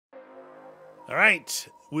All right,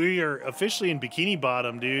 we are officially in Bikini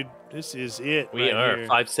Bottom, dude. This is it. We are here.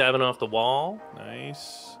 5-7 off the wall.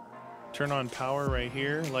 Nice. Turn on power right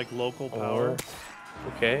here, like local power.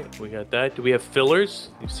 Okay, we got that. Do we have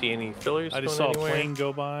fillers? You see any fillers? I just saw a plane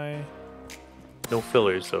go by. No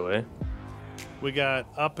fillers, though, eh? We got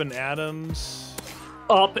Up and Atoms.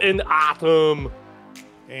 Up and Atom.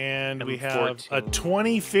 And M14. we have a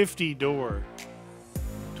 2050 door.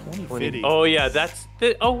 2050. Oh, yeah, that's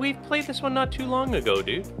the. Oh, we played this one not too long ago,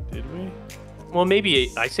 dude. Did we? Well,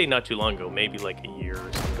 maybe. I say not too long ago. Maybe like a year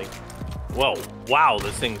or something. Whoa. Wow,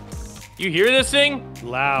 this thing. You hear this thing?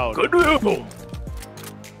 Loud. Good.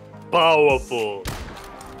 Powerful.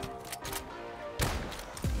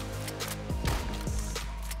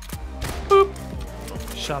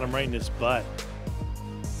 Boop. Shot him right in his butt.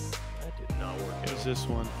 That did not work. What is this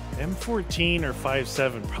one? M14 or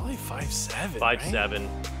 5.7? Probably 5.7. 5.7. Right?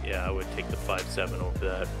 Yeah, I would take the 5.7 over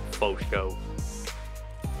that. Faux show.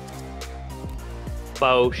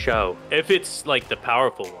 Faux show. If it's like the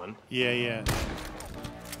powerful one. Yeah, yeah.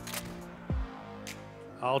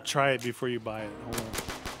 I'll try it before you buy it. Hold on.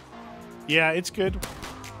 Yeah, it's good.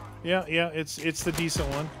 Yeah, it's the decent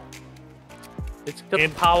one. It's the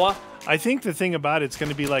power. I think the thing about it's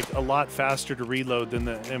going to be like a lot faster to reload than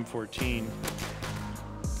the M14.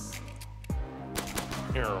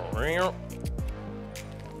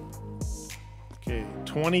 Okay,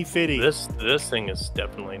 2050. This thing is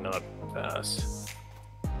definitely not fast.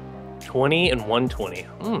 20 and 120.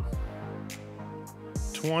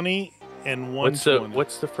 20 and 120.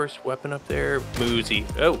 What's the first weapon up there? Uzi.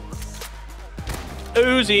 Oh.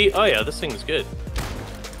 Uzi. Oh yeah, this thing's good.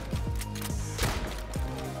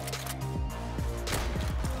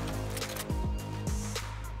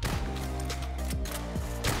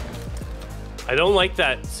 I don't like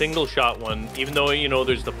that single shot one, even though, you know,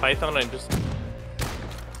 there's the Python. I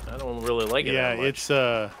don't really like it that much.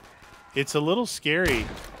 It's a little scary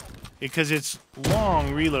because it's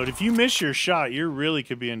long reload. If you miss your shot, you really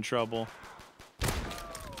could be in trouble.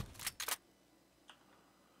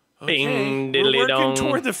 Okay, we're working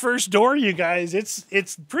toward the first door, you guys.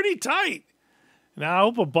 It's pretty tight. Now I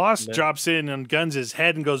hope a boss drops in and guns his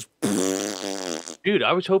head and goes. Dude,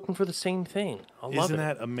 I was hoping for the same thing. Isn't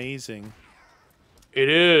that amazing? It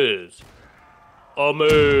is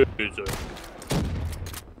amazing.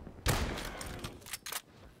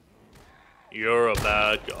 You're a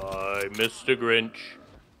bad guy, Mr. Grinch.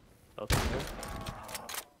 Okay.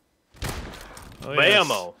 Oh,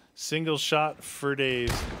 Bammo. Yes. Single shot for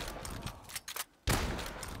days.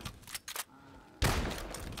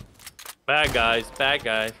 Bad guys, bad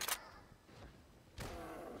guys.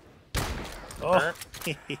 Oh.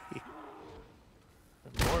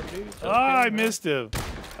 More dudes. Oh, I missed him.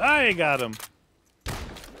 I got him.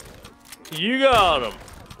 You got him.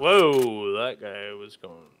 Whoa, that guy was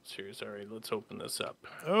going serious. All right, let's open this up.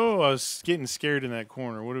 Oh, I was getting scared in that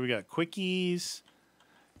corner. What do we got? Quickies.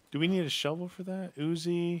 Do we need a shovel for that?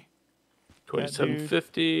 Uzi.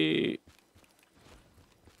 2750.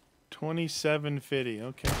 2750.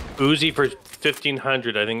 Okay. Uzi for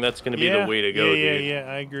 1500. I think that's going to be the way to go, dude. Yeah,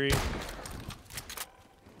 I agree.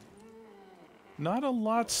 Not a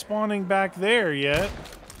lot spawning back there yet.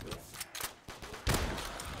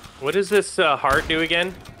 What does this heart do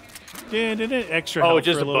again? Extra health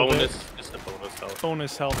just for a bonus. Bit. Just a bonus health.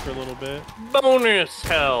 Bonus health for a little bit. Bonus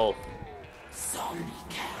health. Zombie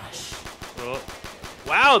cash. Oh.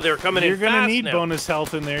 Wow, they're coming in fast. You're gonna need now. bonus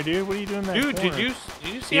health in there, dude. What are you doing that Dude, corner? did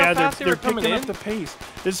you see how fast they're coming picking in? up the pace.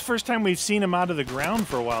 This is the first time we've seen them out of the ground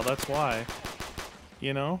for a while. That's why.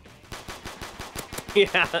 You know?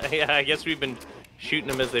 Yeah, I guess we've been shooting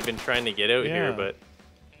them as they've been trying to get out here, but.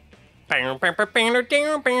 Good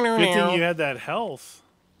thing you had that health.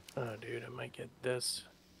 Oh, dude, I might get this.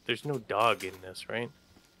 There's no dog in this, right?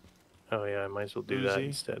 Oh, yeah, I might as well do that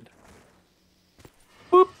instead.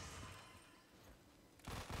 Boop.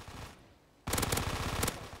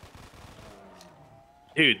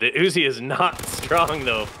 Dude, the Uzi is not strong,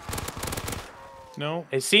 though. No.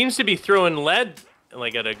 It seems to be throwing lead,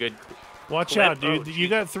 like, at a good... Watch out, dude. You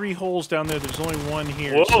got 3 holes down there. There's only 1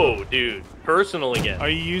 here. Whoa, so. Dude. Personal again. Are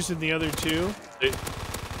you using the other 2?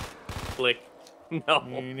 Click. No.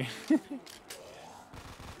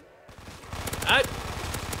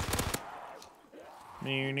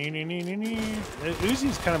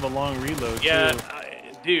 Uzi's kind of a long reload, yeah, too.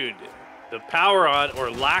 Dude. The power on, or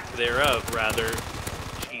lack thereof, rather.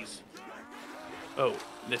 Jeez. Oh,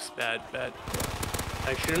 this bad.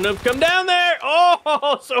 I shouldn't have come down there.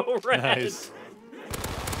 Oh, so red. Nice.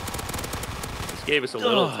 This gave us a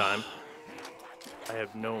little time. I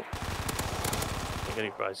have no... I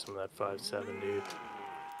gotta buy some of that 5.7, dude.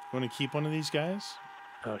 You want to keep one of these guys?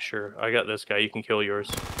 Oh, sure. I got this guy. You can kill yours.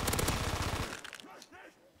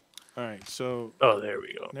 All right, so Oh, there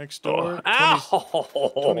we go. next door, Ow!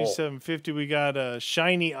 2750. We got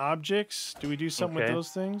shiny objects. Do we do something with those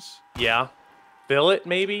things? Yeah. Fill it,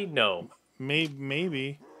 maybe? No.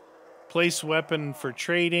 Maybe. Place weapon for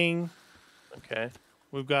trading. Okay.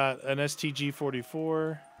 We've got an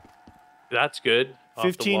STG-44. That's good.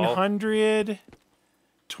 1500,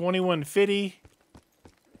 2150,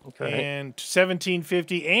 Okay. and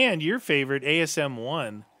 1750, and your favorite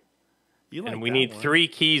ASM-1. You like And we that need one. 3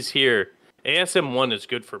 keys here. ASM-1 is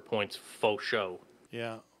good for points, faux show.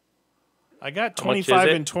 Yeah. I got How much is 25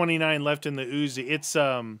 it? and 29 left in the Uzi. It's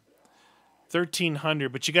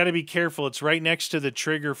 1300, but you got to be careful. It's right next to the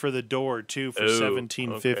trigger for the door too for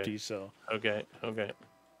 1750. Okay. So Okay.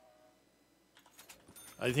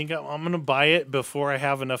 I think I'm gonna buy it before I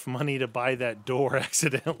have enough money to buy that door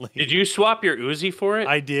accidentally. Did you swap your Uzi for it?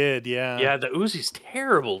 I did, yeah. Yeah, the Uzi's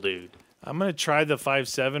terrible, dude. I'm gonna try the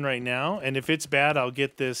 5.7 right now, and if it's bad, I'll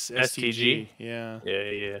get this STG. Yeah.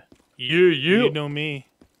 Yeah. You You know me.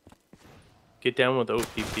 get down with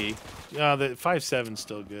OPP. The 5.7's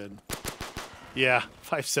still good. Yeah,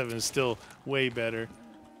 5.7 is still way better.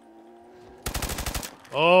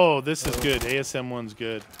 Oh, this is good. ASM-1's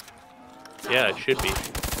good. Yeah, it should be.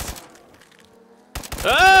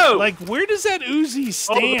 Oh! Like, where does that Uzi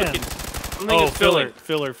stand? Filler.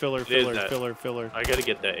 Filler. I gotta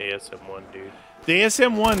get that ASM-1, dude. The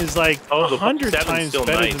ASM-1 is like the 100 7's times still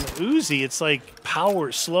better nice. than the Uzi. It's like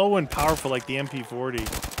slow and powerful like the MP40.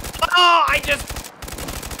 Oh, I just...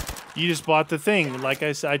 You just bought the thing. Like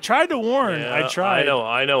I said, I tried to warn. Yeah, I tried.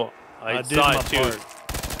 I know. I did saw my it too. part.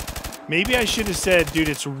 Maybe I should have said, dude,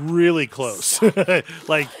 it's really close.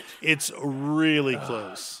 Like, it's really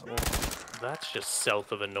close. That's just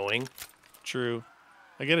south of annoying. True.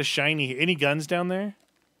 I got a shiny here. Any guns down there?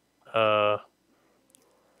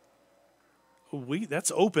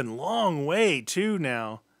 That's open long way too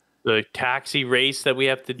now. The taxi race that we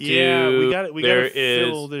have to do. Yeah, we got it. We got There to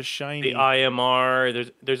fill is this shiny. the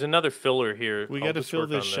IMR. There's another filler here. We I'll got to just fill work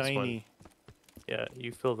this on one. shiny. Yeah,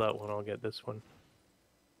 you fill that one. I'll get this one.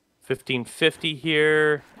 1550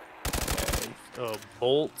 here.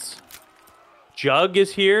 Bolts. Jug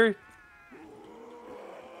is here.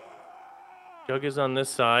 Jug is on this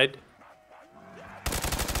side.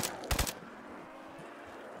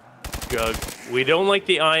 Jug. We don't like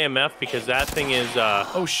the IMF because that thing is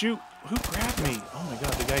Oh shoot! Who grabbed me? Oh my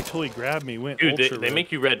god! The guy totally grabbed me. Went dude, ultra they red.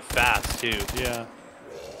 make you red fast too. Yeah.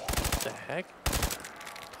 What the heck?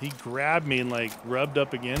 He grabbed me and like rubbed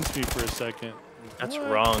up against me for a second. That's What?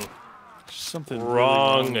 wrong. Something really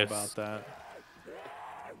wrong Wrongness. about that.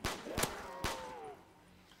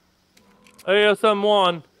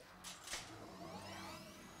 ASM-1.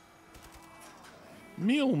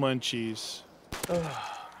 Meal munchies.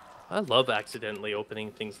 I love accidentally opening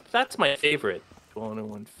things. That's my favorite.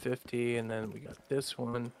 150, and then we got this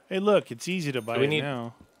one. Hey, look, it's easy to buy we it need-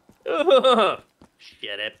 now.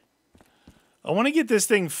 Shit it. I want to get this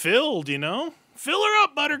thing filled, you know? Fill her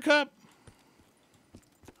up, Buttercup.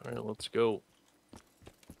 All right, let's go.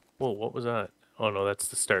 Whoa, what was that? Oh, no, that's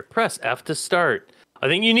the start. Press F to start. I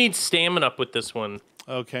think you need stamina up with this one.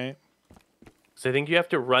 Okay. So I think you have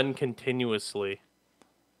to run continuously.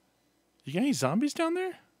 You got any zombies down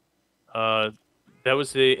there? That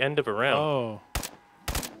was the end of a round. Oh.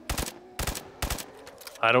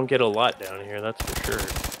 I don't get a lot down here, that's for sure.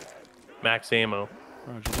 Max ammo.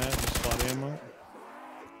 Roger that. Just spot ammo.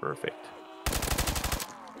 Perfect.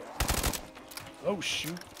 Oh,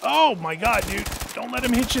 shoot. Oh, my God, dude. Don't let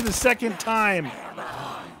him hit you the second time.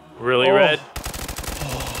 Really, Oh. Red?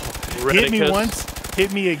 Hit me Redicus. once,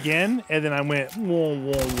 hit me again, and then I went, whoa,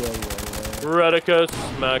 whoa, whoa, whoa.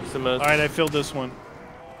 Redicus Maximus. All right, I filled this one.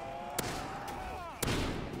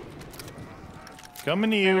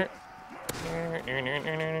 Coming to you.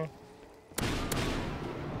 Bad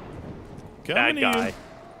Coming to guy. you.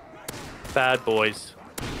 Bad boys.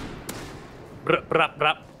 Brup, brup,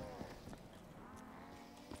 brup.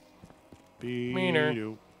 Meaner.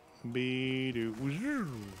 Be-do, be-do.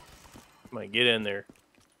 Come on, get in there.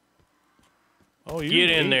 Oh, you're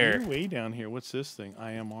Get in there. You're way down here. What's this thing?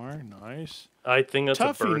 IMR. Nice. I think that's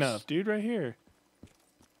Tough a burst. enough, dude. Right here.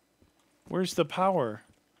 Where's the power?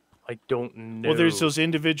 I don't know. Well, there's those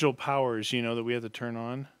individual powers, you know, that we have to turn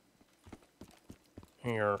on.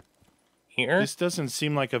 Here. Here? This doesn't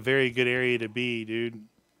seem like a very good area to be, dude.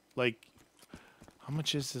 Like, how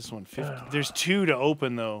much is this one? 50. There's 2 to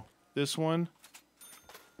open, though. This one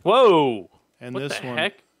Whoa! and What this the one.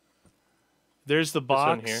 heck? There's the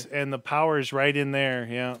one box, here. and the power is right in there.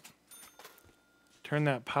 Yeah. Turn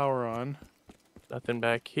that power on. Nothing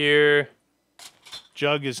back here.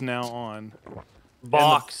 Jug is now on.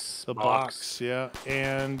 Box. The box, yeah.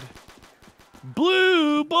 And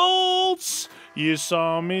blue bolts. You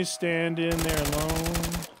saw me standing there alone.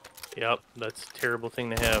 Yep, that's a terrible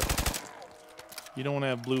thing to have. You don't want to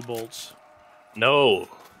have blue bolts. No,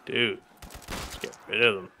 dude. Let's get rid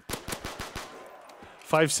of them.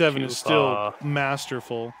 5.7 is still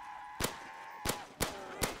masterful.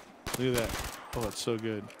 Look at that. Oh, it's so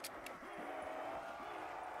good.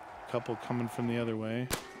 Couple coming from the other way.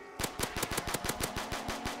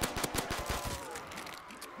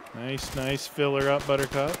 Nice, nice. Fill her up,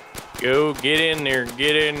 Buttercup. Go, get in there,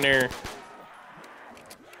 get in there.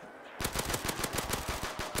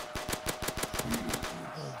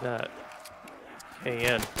 What's that?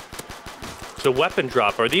 KN. So weapon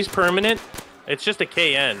drop. Are these permanent? It's just a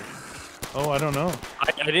KN. Oh, I don't know.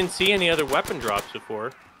 I didn't see any other weapon drops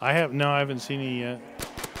before. I haven't seen it yet.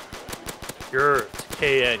 Sure, it's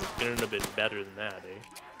KN. Couldn't have been better than that, eh?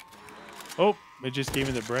 Oh, it just gave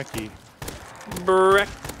me the brekkie.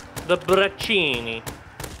 The Braccini.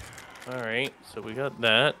 Alright, so we got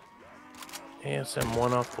that.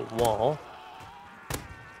 ASM1 off the wall.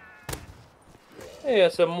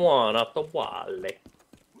 ASM1 off the wall.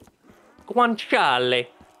 Guanciale.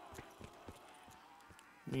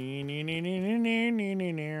 We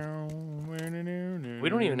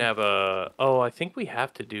don't even have a... Oh, I think we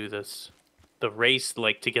have to do this. The race,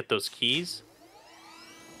 like, to get those keys.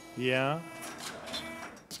 Yeah.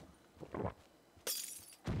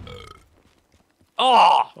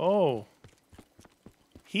 Oh! Oh.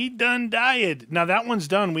 He done died. Now that one's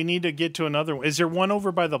done. We need to get to another one. Is there one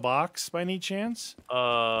over by the box by any chance?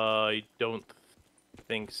 I don't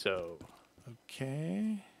think so.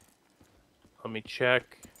 Okay. Let me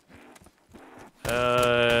check.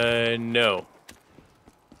 No. All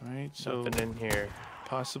right, so Nothing in here.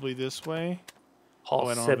 possibly this way. Possibly.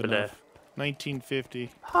 Oh, I don't have enough.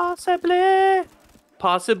 1950. Possibly.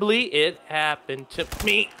 Possibly it happened to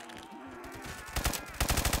me.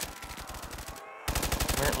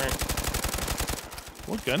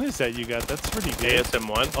 What gun is that you got? That's pretty good.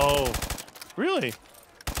 ASM1. Oh, really?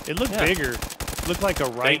 It looked bigger. It looked like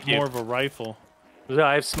more of a rifle.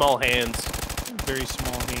 I have small hands. Very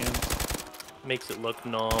small hands. Makes it look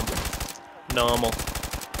normal.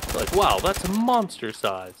 Like, wow, that's a monster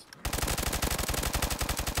size.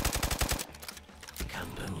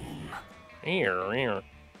 Kaboom.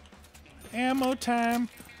 Ammo time.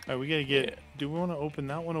 All right, we gotta get. Do we want to open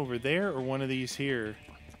that one over there or one of these here?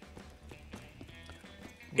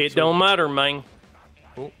 It don't matter, man.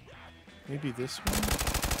 Oh. Maybe this one.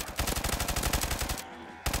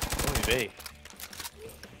 Oy vey.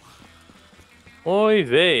 Oy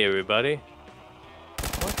vey, everybody.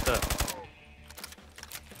 What the?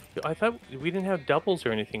 I thought we didn't have doubles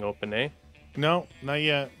or anything open, eh? No, not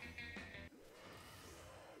yet.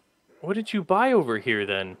 What did you buy over here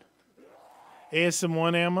then?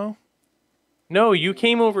 ASM1 ammo? No, you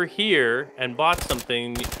came over here and bought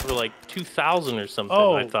something for like 2,000 or something,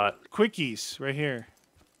 Oh, I thought. Quickies, right here.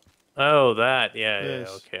 Oh, that. Yeah, This.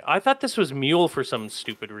 yeah, okay. I thought this was mule for some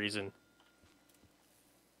stupid reason.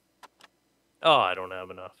 Oh, I don't have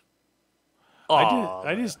enough. Oh,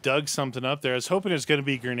 I just dug something up there. I was hoping it was going to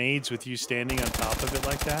be grenades with you standing on top of it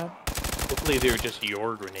like that. Hopefully they were just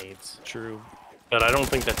your grenades. True. But I don't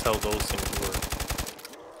think that's how those things work.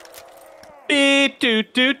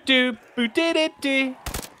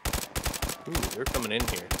 Ooh, they're coming in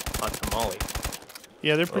here. Hot tamale.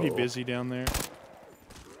 Yeah, they're pretty busy down there.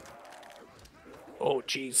 Oh,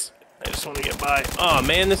 jeez. I just want to get by. Oh,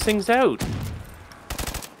 man, this thing's out.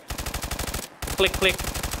 Click, click.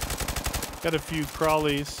 Got a few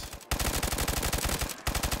crawlies.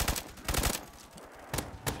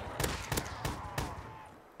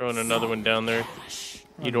 Throwing another one down there.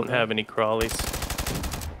 You don't have any crawlies.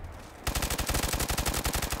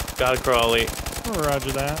 Got a crawly. Oh,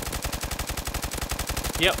 roger that.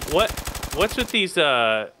 Yep. What's with these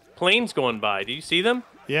planes going by? Do you see them?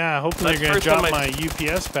 Yeah, hopefully That's they're going to first drop time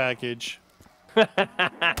my UPS package. Are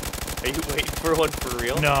you waiting for one for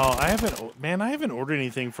real? No, I haven't. Man, I haven't ordered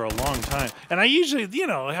anything for a long time. And I usually,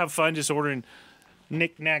 have fun just ordering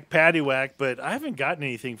knick-knack paddywhack, but I haven't gotten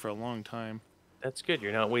anything for a long time. That's good.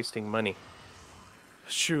 You're not wasting money.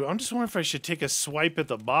 Shoot, I'm just wondering if I should take a swipe at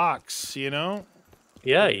the box, Yeah,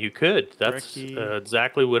 you could. That's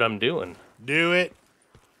exactly what I'm doing. Do it.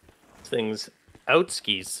 This thing's out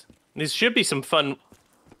skis. These should be some fun.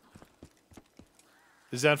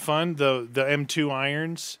 Is that fun? The M2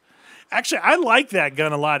 irons? Actually, I like that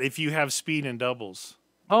gun a lot if you have speed and doubles.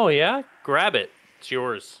 Oh, yeah? Grab it. It's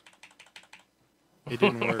yours. It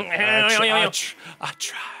didn't work. I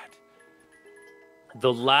tried.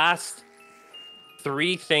 The last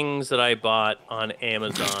 3 things that I bought on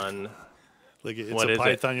Amazon. Like it's a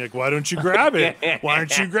python. You're like, why don't you grab it? Why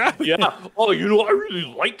don't you grab it? Yeah. Oh, you know, I really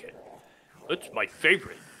like it. It's my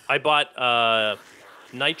favorite. I bought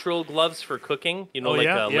nitrile gloves for cooking. You know,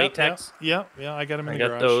 latex. Yeah. I got them in the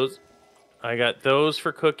garage. Those. I got those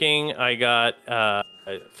for cooking. I got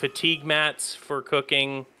fatigue mats for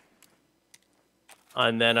cooking.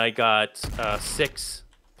 And then I got 6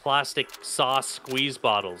 plastic sauce squeeze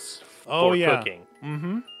bottles for cooking.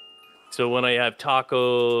 Mm-hmm. So when I have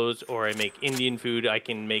tacos or I make Indian food, I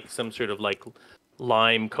can make some sort of like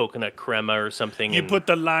lime coconut crema or something. You put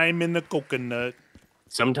the lime in the coconut.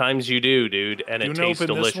 Sometimes you do, dude, and it tastes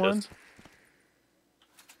delicious. This one?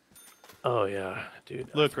 Oh yeah, dude.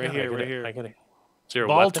 Look right here. I got it. Is there a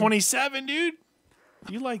Ball weapon? 27, dude.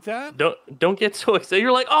 You like that? Don't get so excited.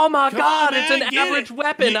 You're like, oh my god, it's an average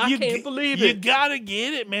weapon. I can't believe it. You gotta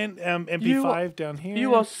get it, man. MP5 down here.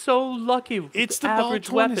 You are so lucky. It's the average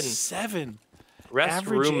Ball 27.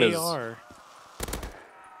 Average AR.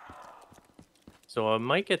 So I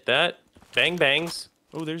might get that. Bang bangs.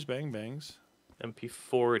 Oh, there's bang bangs.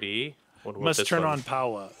 MP40. Must turn on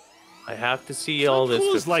power. I have to see all this.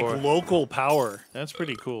 Cool is like local power. That's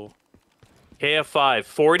pretty cool. KF5,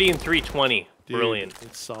 40 and 320. Dude, brilliant.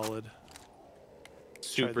 It's solid.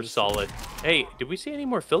 Super solid. Hey, did we see any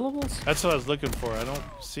more fillables? That's what I was looking for. I don't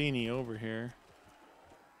see any over here.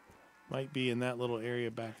 Might be in that little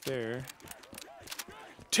area back there.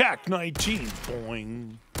 TAC 19.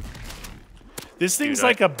 Boing. This thing's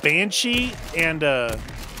like a Banshee and a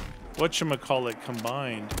whatchamacallit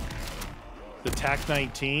combined. The TAC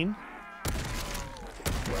 19.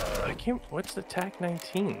 I can't. What's the TAC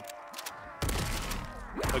 19?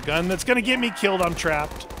 A gun that's gonna get me killed. I'm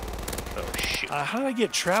trapped. Oh shit! How did I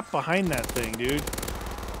get trapped behind that thing, dude?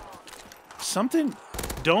 Something.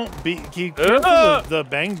 Keep careful of the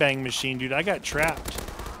bang bang machine, dude. I got trapped.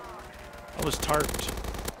 I was tarped.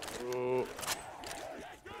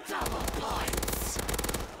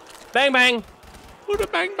 Bang bang. Who the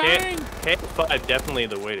bang bang? K5 definitely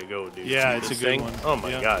the way to go, dude. Yeah, it's a good one. Oh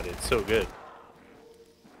my god, it's so good.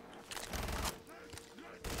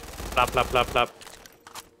 Plop plop plop plop.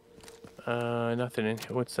 Nothing in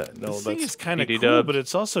here. What's that? No, this that's thing is kind of cool, but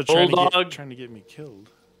it's also trying to get me killed.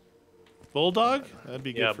 Bulldog? That'd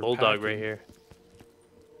be good. Yeah, for bulldog packing. right here.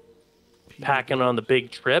 Packing on the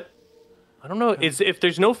big trip. I don't know. If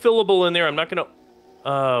there's no fillable in there, I'm not gonna.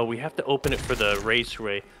 We have to open it for the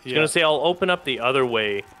raceway. I was gonna say I'll open up the other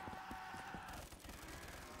way.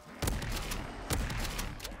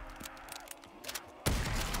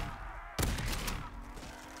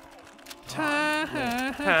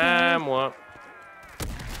 Time what?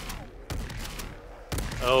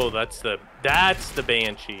 Oh, that's the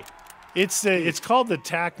Banshee. It's called the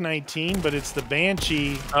TAC 19, but it's the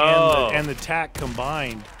Banshee and the TAC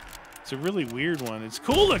combined. It's a really weird one. It's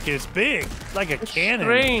cool looking. It's big, like a cannon.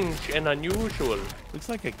 Strange and unusual. Looks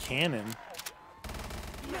like a cannon.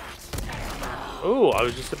 Oh, I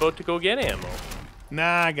was just about to go get ammo.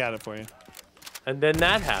 Nah, I got it for you. And then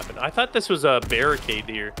that happened. I thought this was a barricade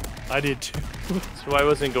here. I did too. So I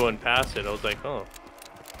wasn't going past it. I was like, oh.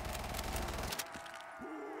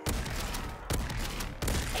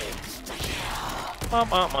 Mop,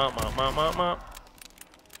 mop, mop, mop, mop, mop, mop.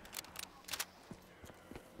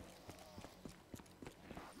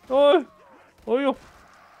 Oh, oh.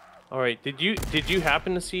 All right. Did you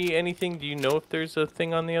happen to see anything? Do you know if there's a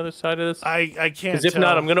thing on the other side of this? I can't. Because if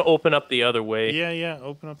not, I'm gonna open up the other way. Yeah.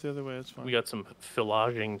 Open up the other way. That's fine. We got some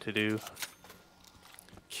fillaging to do.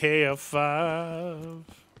 KF5.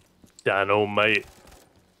 Dynamite.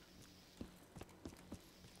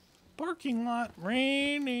 Parking lot.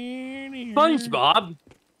 Rain. Spongebob.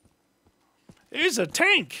 There's a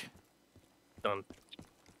tank. Done.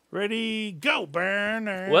 Ready, go,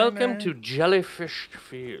 burner. Welcome to Jellyfish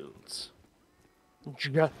Fields.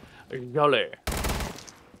 Jolly.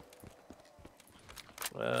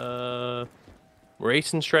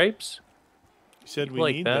 Racing stripes? You said we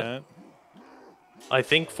like need that. that. I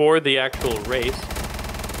think for the actual race. Did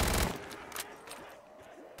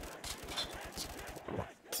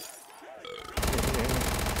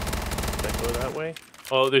I go that way?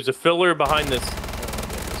 Oh, there's a filler behind this.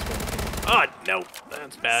 Oh, no,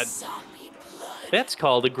 that's bad. That's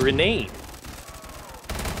called a grenade.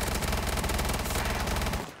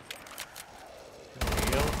 There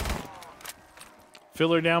we go.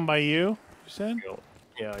 Filler down by you said?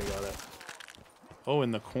 Yeah, I got it. Oh,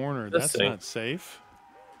 in the corner. That's not safe.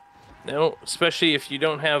 No, especially if you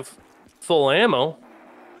don't have full ammo.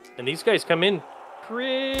 And these guys come in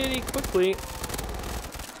pretty quickly.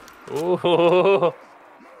 Oh.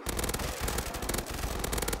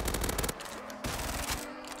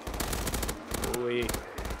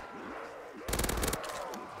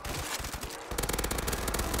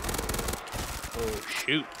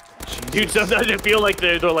 Dude, sometimes I feel like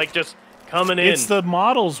they're like just coming in. It's the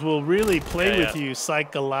models will really play Yeah, with you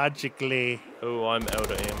psychologically. Oh, I'm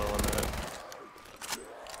out of ammo on that.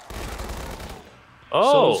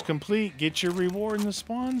 Souls Oh! complete. Get your reward in the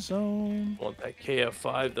spawn zone. Want that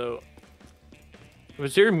KF5 though.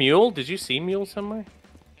 Was there a mule? Did you see mule somewhere?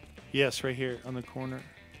 Yes, right here on the corner.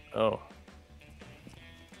 Oh.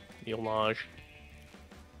 Mulage.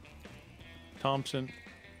 Thompson.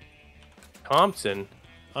 Thompson?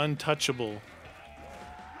 Untouchable.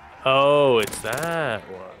 Oh, it's that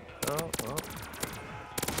one. Oh, well.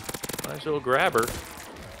 Might as well grab her.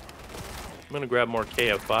 I'm gonna grab more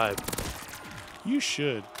KF5. You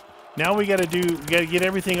should. Now we gotta get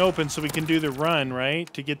everything open so we can do the run,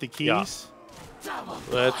 right? To get the keys. Yeah.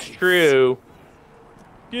 That's true.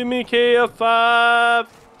 Give me KF5.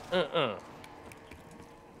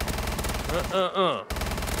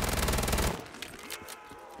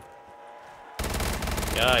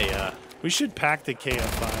 Yeah. We should pack the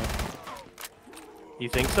KF5. You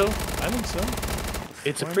think so? I think so.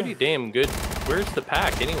 It's Why a pretty not? damn good. Where's the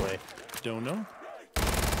pack anyway? Don't know.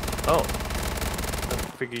 Oh. I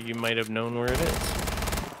figure you might have known where it is.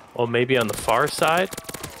 Well, maybe on the far side?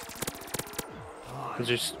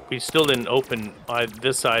 Because we still didn't open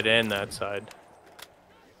this side and that side.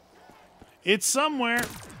 It's somewhere.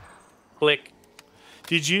 Click.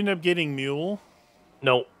 Did you end up getting mule?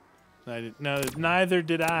 No. No, neither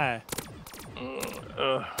did I.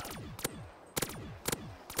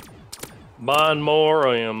 Buying more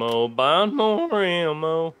ammo. Buying more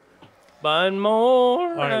ammo. Buying more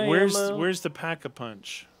All right, ammo. where's the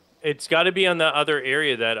pack-a-punch? It's got to be on the other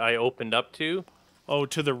area that I opened up to. Oh,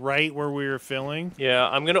 to the right where we were filling? Yeah,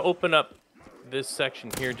 I'm gonna open up this section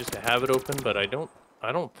here just to have it open, but I don't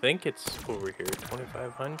think it's over here.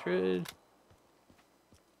 2,500.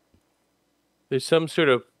 There's some sort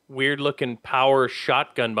of weird-looking power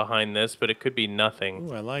shotgun behind this, but it could be nothing.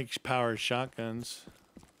 Ooh, I like power shotguns.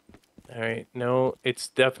 All right, no, it's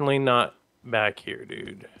definitely not back here,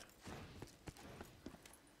 dude.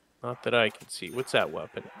 Not that I can see. What's that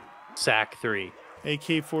weapon? SAC 3.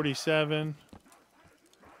 AK-47.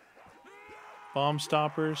 Bomb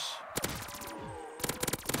stoppers.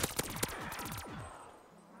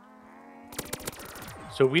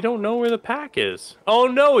 So we don't know where the pack is. Oh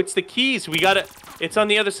no, it's the keys. We got it. It's on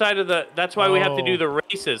the other side of the. That's why we have to do the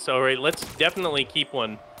races. All right, let's definitely keep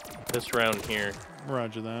one this round here.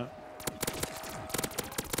 Roger that.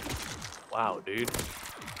 Wow, dude.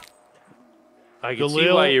 I can see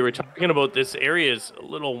why you were talking about this area is a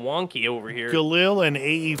little wonky over here. Galil and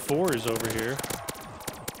AE4 is over here.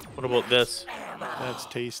 What about this? That's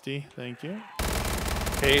tasty. Thank you.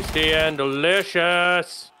 Tasty and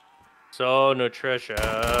delicious. So nutritious.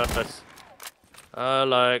 I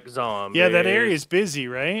like zombies. Yeah, that area is busy,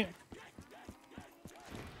 right?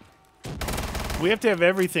 We have to have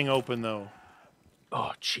everything open, though.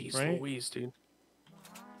 Oh, jeez Right? Louise, dude.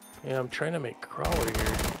 Yeah, I'm trying to make a crawler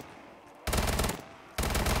here.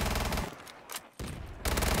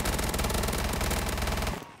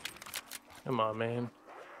 Come on, man.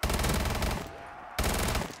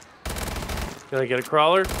 Can I get a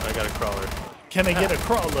crawler? I got a crawler. Can I get a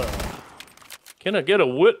crawler? Can I get a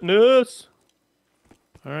witness?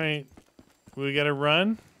 All right. We got to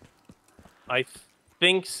run? I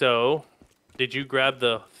think so. Did you grab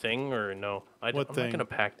the thing or no? I'm What not thing? going to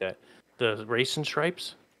pack that. The racing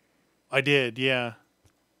stripes? I did, yeah.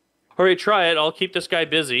 All right, try it. I'll keep this guy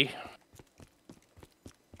busy.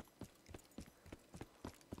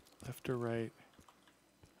 Left or right?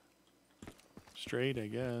 Straight, I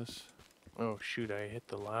guess. Oh, shoot. I hit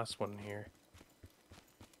the last one here.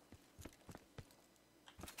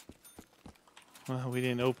 Well, we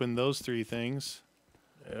didn't open those three things.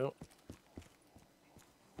 Yep.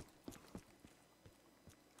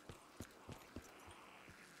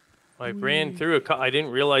 I ran through I didn't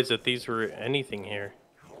realize that these were anything here.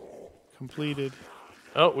 Completed.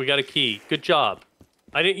 Oh, we got a key. Good job.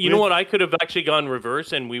 I didn't. You know what? I could have actually gone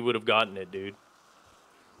reverse, and we would have gotten it, dude.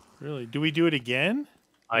 Really? Do we do it again?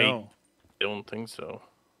 I don't think so.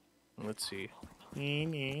 Let's see.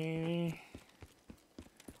 We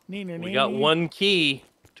We got one key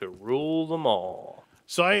to rule them all.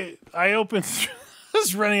 So I opened. I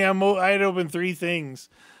was running out. I had opened three things,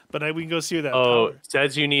 but we can go see what that. Oh, power. it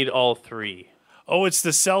says you need all three. Oh, it's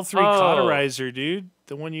the Cell 3 cauterizer, dude.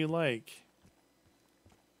 The one you like.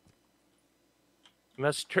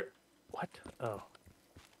 What? Oh.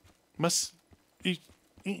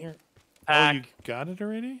 You Pack. got it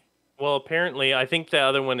already? Well, apparently, I think the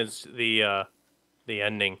other one is the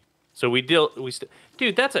ending. So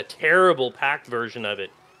dude, that's a terrible packed version of it.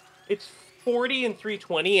 It's 40 and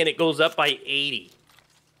 320, and it goes up by 80.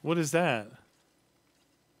 What is that?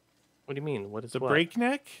 What do you mean? What is The what?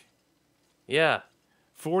 breakneck? Yeah.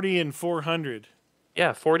 40 and 400.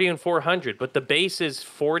 Yeah, 40 and 400, but the base is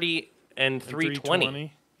 40 and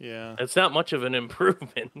 320. Yeah. That's not much of an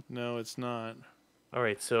improvement. No, it's not. All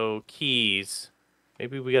right, so keys.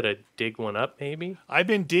 Maybe we got to dig one up, maybe? I've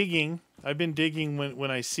been digging.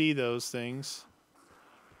 When I see those things.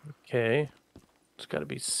 Okay. It's got to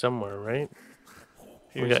be somewhere, right?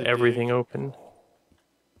 We Here's got a everything dig. open.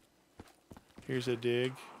 Here's a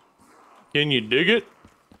dig. Can you dig it?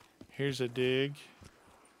 Here's a dig.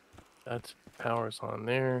 That's power's on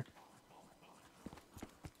there.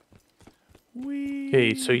 Whee.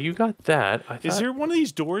 Okay, so you got that. Is there one of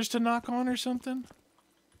these doors to knock on or something?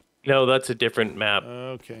 No, that's a different map.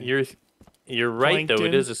 Okay. You're right, though. It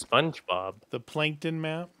Plankton. is a SpongeBob. The plankton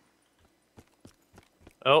map?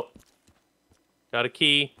 Oh. Got a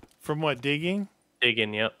key. From what, digging?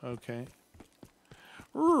 Digging, yep. Okay.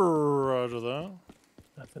 Roger that.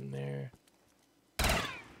 Nothing there.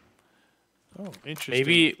 Oh,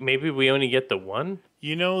 interesting. Maybe we only get the one?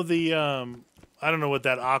 You know the I don't know what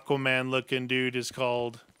that Aquaman looking dude is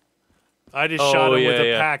called. I just shot him with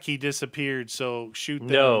a pack. He disappeared. So shoot them.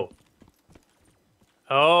 No.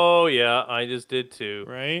 Oh yeah, I just did too.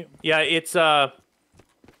 Right? Yeah, it's is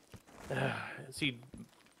he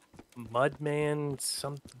Mudman?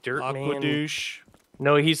 Some dirt man? Aquadouche.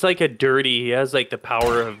 No, he's like a dirty. He has like the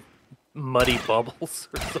power of muddy bubbles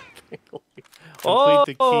or something. Complete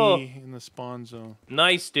the key in the spawn zone.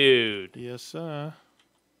 Nice dude. Yes, sir.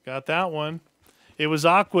 Got that one. It was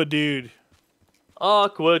Aqua Dude.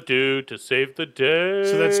 Aqua dude to save the day.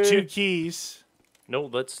 So that's 2 keys. No,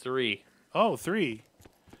 that's 3. Oh, 3.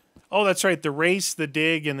 Oh, that's right. The race, the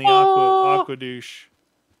dig, and the aqua douche.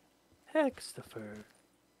 Hextifer.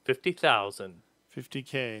 50,000.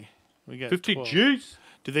 50K. We got 50 12. G's.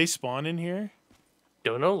 Do they spawn in here?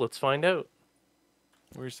 Don't know. Let's find out.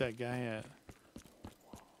 Where's that guy at?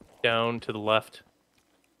 Down to the left.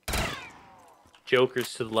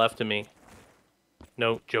 Joker's to the left of me.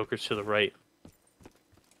 No, Joker's to the right.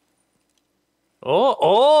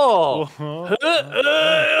 Oh!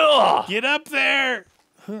 Get up there!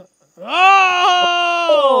 Oh!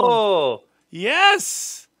 Oh!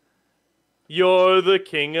 Yes! You're the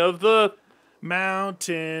king of the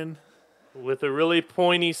mountain. With a really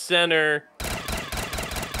pointy center.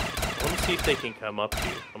 I want to see if they can come up to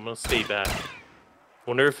you. I'm gonna stay back.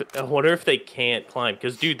 I wonder if they can't climb.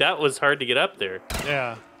 Cause dude, that was hard to get up there.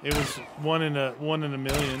 Yeah, it was one in a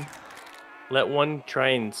million. Let one try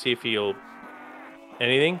and see if he'll.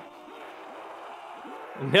 Anything?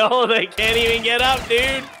 No, they can't even get up,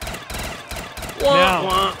 dude.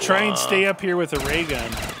 Now, try and stay up here with a ray gun.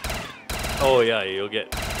 Oh yeah, you'll get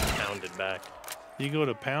pounded back. You go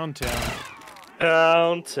to Pound Town.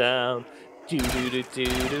 Pound Town. Do do do do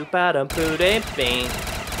do ba-dum boo dam bang.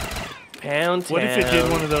 Pound Town. What if it did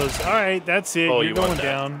one of those? All right, that's it. Oh, you're you going want that.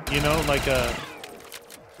 down. You know, like a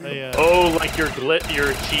oh, like you're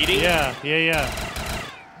cheating? Yeah.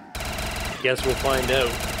 Guess we'll find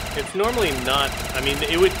out. It's normally not. I mean,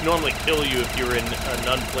 it would normally kill you if you were in an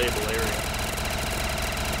unplayable area.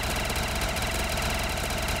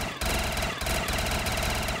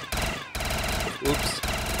 Oops.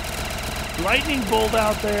 Lightning bolt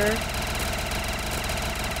out there.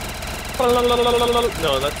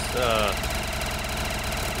 No, that's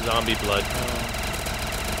zombie blood.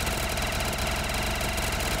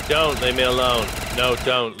 Don't leave me alone. No,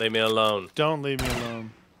 don't leave me alone. Don't leave me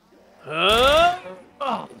alone. Oh.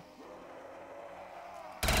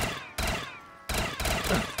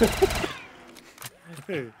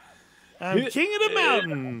 I'm king of the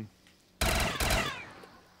mountain.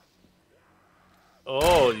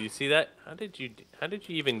 Oh, you see that? How did you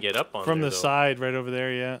even get up on From there, the though? side, right over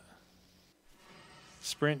there. Yeah.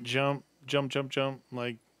 Sprint, jump.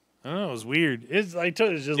 Like, I don't know. It was weird. I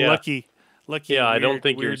told you, it's just lucky. Yeah, I don't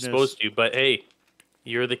think weirdness. you're supposed to, but hey,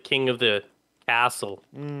 you're the king of the castle.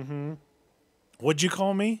 Mm-hmm. What'd you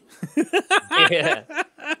call me? Yeah.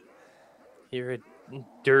 You're a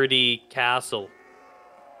dirty castle.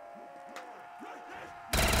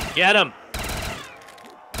 Get him!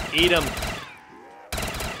 Eat him!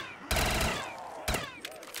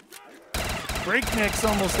 Breakneck's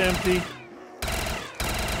almost empty.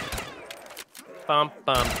 Bum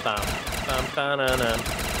bum bum bum bum bum.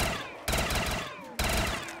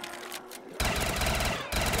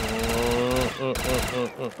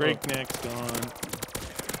 Breakneck's gone.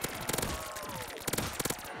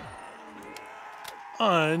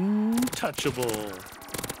 Untouchable.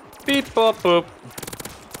 Beep bop boop.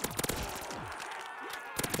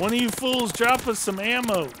 One of you fools, drop us some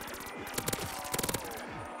ammo.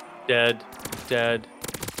 Dead.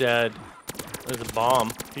 dead. There's a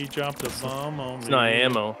bomb. He dropped a bomb on me. It's not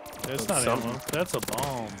ammo. That's not ammo. That's a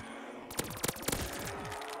bomb.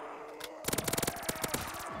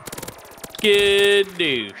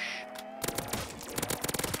 Skidoosh.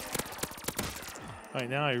 All right,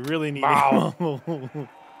 now I really need Wow. ammo.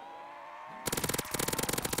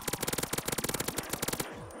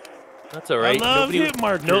 That's all right. I love hit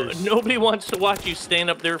markers. Nobody wants to watch you stand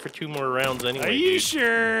up there for 2 more rounds anyway. Are you dude.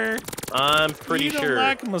 sure? I'm pretty you sure. You don't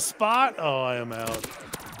like my spot? Oh, I am out.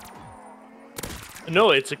 No,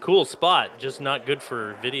 it's a cool spot, just not good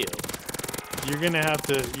for video. You're gonna have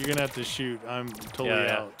to shoot. I'm totally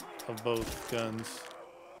out of both guns.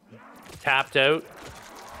 Tapped out.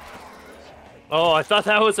 Oh, I thought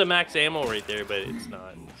that was a max ammo right there, but it's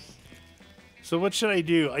not. So what should I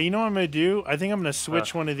do? You know what I'm gonna do? I think I'm gonna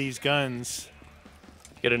switch one of these guns.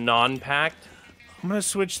 Get a non-packed. I'm gonna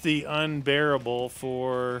switch the unbearable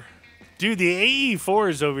for. Dude, the AE4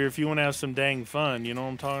 is over here if you want to have some dang fun. You know what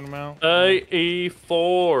I'm talking about?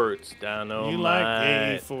 AE4. It's down on You like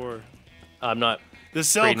AE4. I'm not. The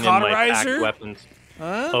cell trading in my pack cauterizer? weapons.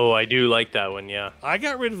 Huh? Oh, I do like that one, yeah. I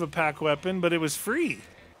got rid of a pack weapon, but it was free.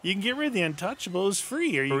 You can get rid of the untouchable. It's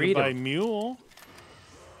free. Or you can buy mule.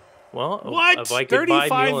 Well, what? If I could buy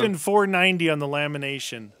 35 mule and 490 on the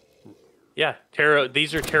lamination. Yeah,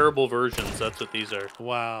 these are terrible versions. That's what these are.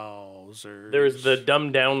 Wowzers. There's the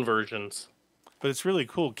dumbed down versions. But it's really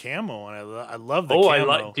cool camo, and I love the camo. I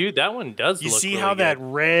like, dude, that one does. You look see really how good. that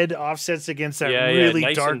red offsets against that yeah, really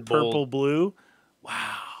nice dark and bold. purple blue?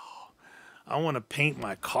 Wow. I want to paint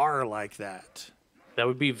my car like that. That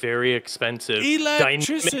would be very expensive.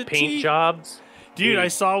 Electricity. Dynamic paint jobs. Dude, I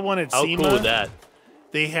saw one at how SEMA. cool is that?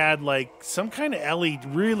 They had like some kind of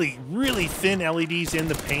LED, really, really thin LEDs in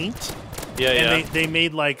the paint. Yeah, and they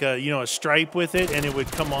made like a stripe with it, and it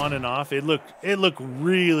would come on and off. It looked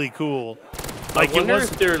really cool. Like I wonder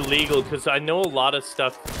if they're legal, because I know a lot of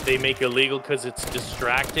stuff they make illegal because it's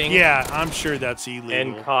distracting. Yeah, I'm sure that's illegal.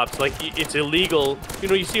 And cops, like, it's illegal. You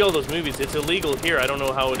know, you see all those movies. It's illegal here. I don't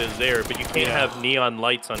know how it is there, but you can't have neon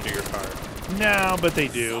lights under your car. No, but they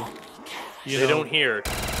do. They don't here.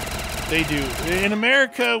 They do. In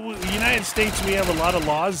America, United States, we have a lot of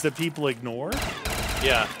laws that people ignore.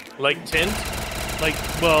 Yeah, like tint. Like,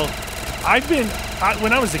 well,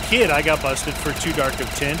 when I was a kid, I got busted for too dark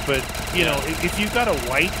of tint. But you know, if you've got a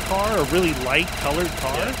white car, a really light colored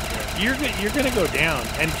car, you're gonna go down.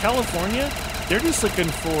 And California, they're just looking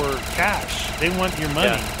for cash. They want your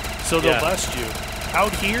money, so they'll bust you.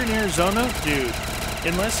 Out here in Arizona, dude,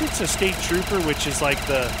 unless it's a state trooper, which is like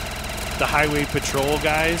the highway patrol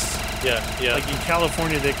guys. Yeah. Like in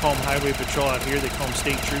California, they call them highway patrol. Out here, they call them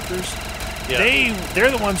state troopers. Yeah.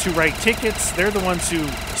 They're the ones who write tickets. They're the ones who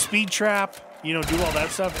speed trap, do all that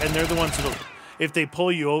stuff. And they're the ones who, if they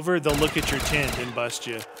pull you over, they'll look at your tint and bust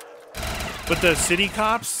you. But the city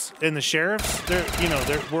cops and the sheriffs,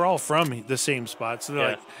 we're all from the same spot. So they're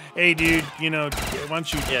like, hey, dude, why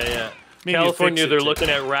don't you? Yeah. Maybe California, they're looking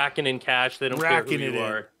at racking in cash. They don't care who you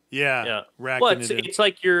are. Yeah. Well, it's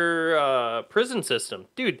like your prison system.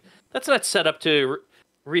 Dude, that's not set up to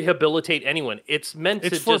rehabilitate anyone. It's meant to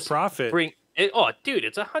for just profit. Dude,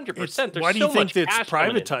 it's 100%. Why do you think it's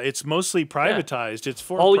privatized? It's mostly privatized. It's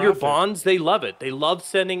for all profit. your bonds. They love it. They love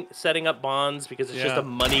setting up bonds because it's just a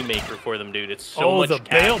money maker for them, dude. It's so much. Oh, the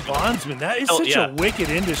bail bondsman. That is such a wicked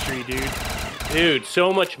industry, dude. Dude,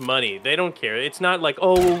 so much money. They don't care. It's not like,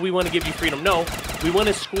 oh, well, we want to give you freedom. No, we want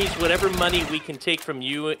to squeeze whatever money we can take from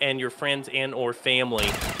you and your friends and or family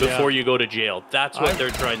before you go to jail. That's what they're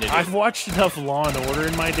trying to do. I've watched enough Law and Order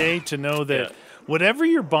in my day to know that whatever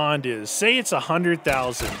your bond is, say it's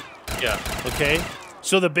 $100,000. Yeah. Okay.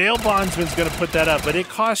 So the bail bondsman's going to put that up, but it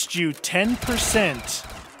costs you 10%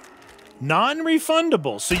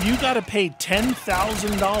 non-refundable. So you got to pay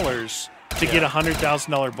 $10,000 to get a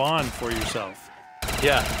 $100,000 bond for yourself.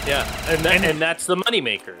 Yeah. And that's the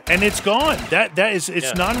moneymaker. And it's gone.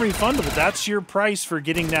 It's non-refundable. That's your price for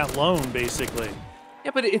getting that loan, basically.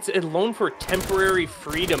 Yeah, but it's a loan for temporary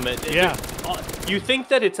freedom. You think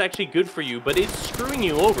that it's actually good for you, but it's screwing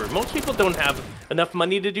you over. Most people don't have enough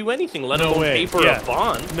money to do anything, let alone pay for a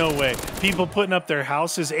bond. No way. People putting up their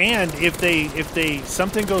houses, and if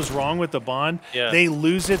something goes wrong with the bond, they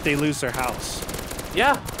lose it. They lose their house.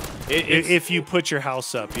 Yeah. If you put your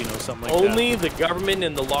house up, something like that. Only the government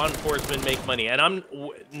and the law enforcement make money, and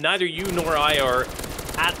neither you nor I are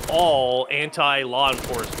at all anti-law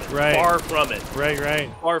enforcement. Right. Far from it. Right.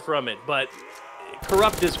 Far from it. But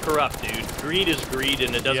corrupt is corrupt, dude. Greed is greed,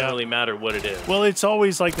 and it doesn't really matter what it is. Well, it's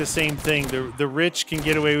always like the same thing. The rich can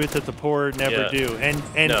get away with it, the poor never do. And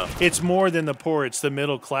it's more than the poor, it's the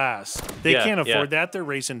middle class. They can't afford that. They're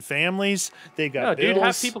raising families. They got bills. Dude,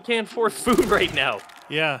 half people can't afford food right now.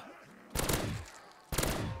 Yeah.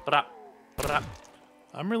 Bra.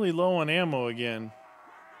 I'm really low on ammo again.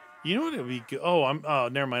 You know what it'd be good? Oh,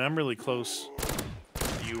 never mind. I'm really close.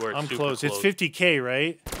 I'm close. It's 50K,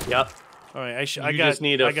 right? Yep. All right. I just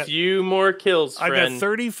need a few more kills, friend. I got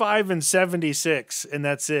 35 and 76, and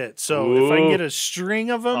that's it. So if I can get a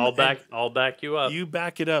string of them, I'll back you up. You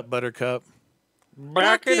back it up, Buttercup.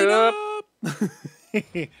 Back it up.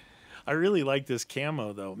 I really like this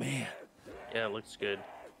camo, though, man. Yeah, it looks good.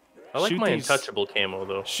 I like my untouchable camo,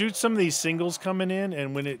 though. Shoot some of these singles coming in,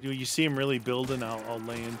 and when you see them really building, I'll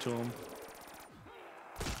lay into them.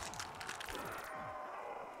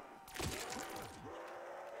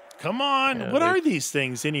 Come on. Yeah, what are these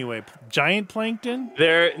things anyway? Giant plankton?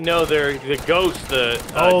 They're the ghost,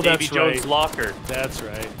 Davy Jones' locker. That's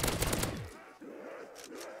right.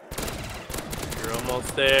 You're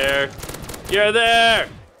almost there. You're there.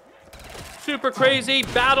 Super crazy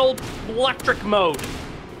battle electric mode.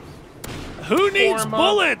 Who needs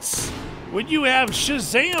bullets when you have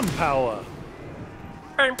Shazam power?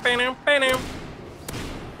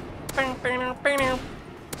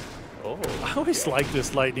 Oh, I always like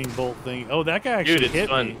this lightning bolt thing. Oh, that guy actually hit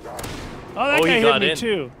me. Oh, that guy hit me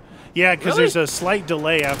too. Yeah, because there's a slight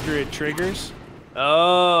delay after it triggers.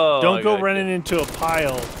 Oh. Don't go running into a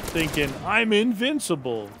pile thinking, I'm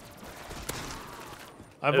invincible.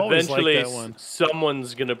 I've always liked that one.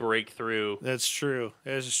 Someone's going to break through. That's true.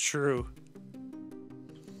 That's true.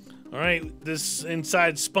 All right, this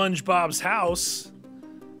inside SpongeBob's house.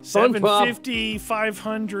 750,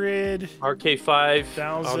 500.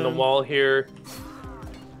 RK5 on the wall here. I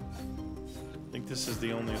think this is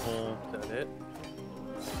the only hole. Is that it?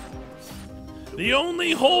 The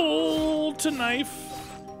only hole to knife.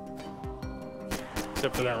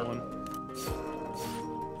 Except for that one.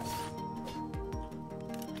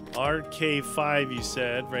 RK5, you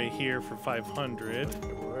said, right here for 500.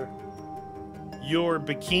 Sure. Your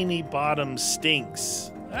bikini bottom stinks.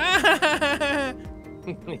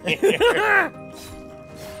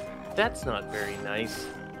 That's not very nice.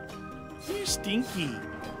 You stinky.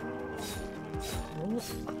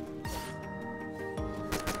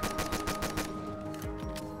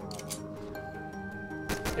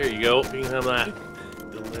 Here you go. You can have that.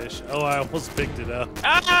 Delish. Oh, I almost picked it up.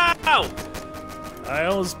 Ow! I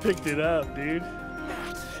almost picked it up, dude.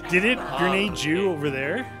 Did it grenade you over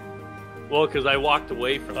there? Well, because I walked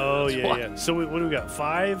away from it. Oh, yeah. So what do we got?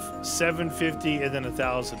 5, 750, and then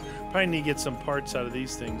 1,000. Probably need to get some parts out of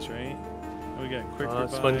these things, right? We got quick revive.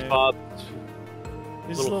 SpongeBob.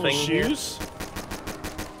 His little shoes? I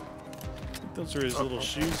think those are his little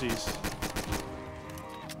shoesies.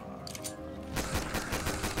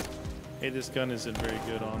 Hey, this gun isn't very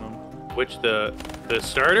good on him. Which, the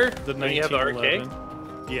starter? The 1911. You have the RK?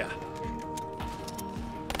 Yeah.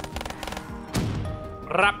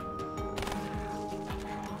 Rap.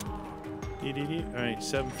 Alright,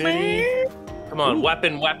 750. Come on,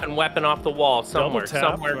 weapon off the wall. Somewhere,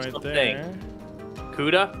 somewhere, right something. there.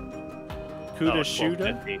 Kuda? Kuda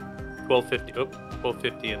Shuda? 1250. Oh,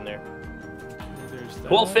 1250 in there. There's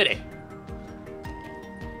that. 1250.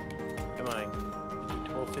 Come on.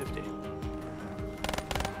 1250.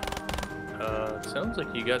 Sounds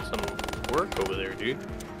like you got some work over there, dude.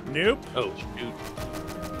 Nope. Oh, shoot.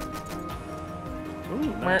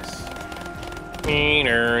 Ooh, nice.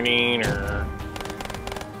 Neener, neener.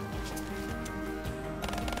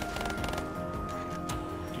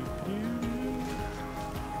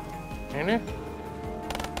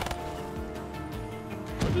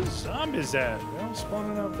 Where the zombies at? They're all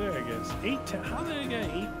spawning out there, I guess. 810. How did I get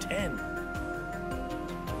 810?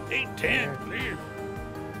 810, clear.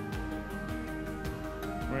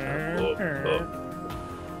 Oh.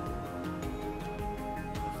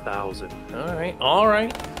 1,000. All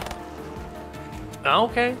right.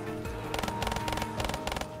 Okay.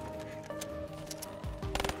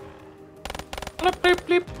 Blip, blip,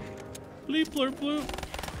 blip. Bleep, blurp, bloop.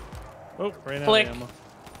 Oh, ran out Click. of ammo.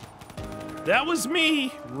 That was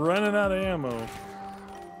me running out of ammo.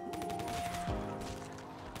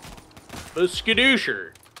 The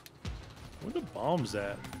skadoocher. Where the bombs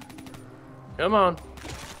at? Come on.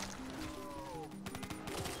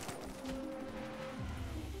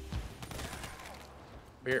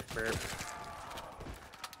 Beer, beer.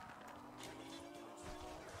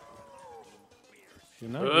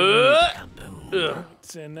 You're not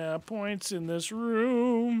points and points in this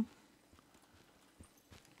room.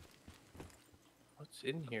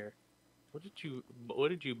 What's in here? What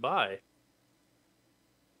did you buy?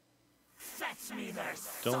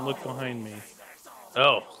 Don't look behind me.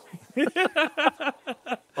 Oh.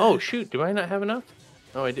 Oh shoot! Do I not have enough?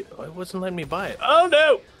 Oh, I did. Oh, it wasn't letting me buy it. Oh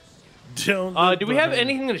no! Don't. Look Do we have behind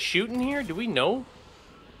me. anything to shoot in here? Do we know?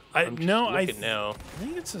 I'm just No, looking now. I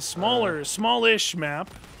think it's a smallish map.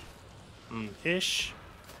 Ish.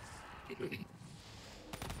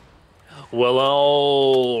 Well,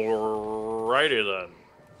 alrighty then.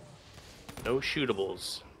 No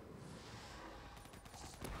shootables.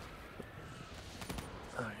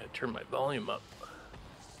 I gotta turn my volume up.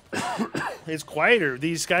 It's quieter.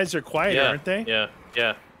 These guys are quieter, Yeah, aren't they? yeah,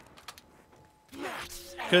 yeah.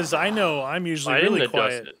 Because I know I'm usually I really didn't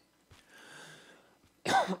quiet. adjust it.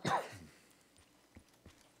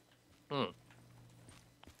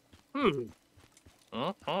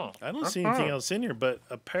 I don't see anything else in here but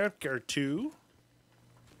a perk or two.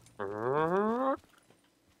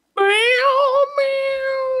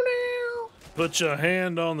 Put your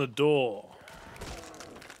hand on the door.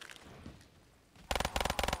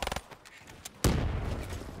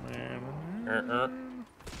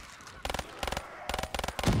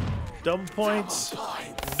 Double points.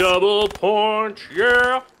 Double punch,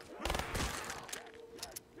 yeah.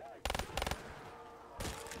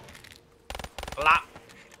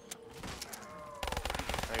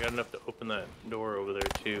 I got enough to open that door over there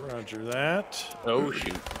too. Roger that. Oh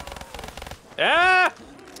shoot! Ah!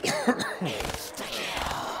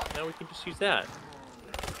 Now we can just use that.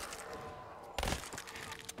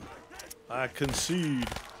 I concede.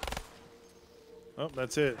 Oh,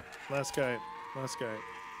 that's it. Last guy. Last guy.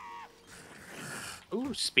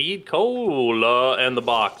 Ooh, speed cola and the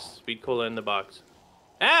box. Speed cola in the box.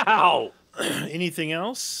 Ow! Anything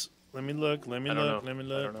else? Let me look. Let me I don't look. know. Let me I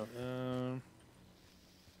look. don't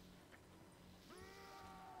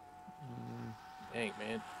Dang,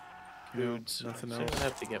 man. No, Foods. nothing I else.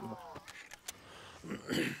 have to get more.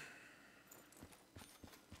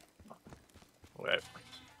 Wait.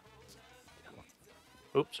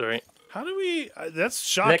 Oops, sorry. How do we? That's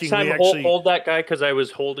shocking. Next time, we actually. hold that guy because I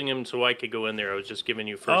was holding him so I could go in there. I was just giving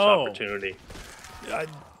you first opportunity.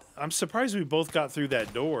 I'm surprised we both got through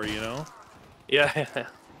that door. You know. Yeah.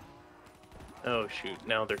 Oh shoot!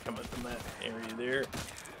 Now they're coming from that area there.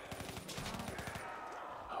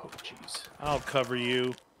 Oh jeez. I'll cover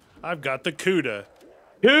you. I've got the CUDA.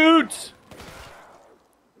 Dudes!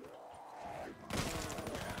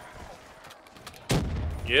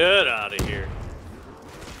 Get out of here.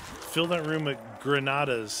 Fill that room with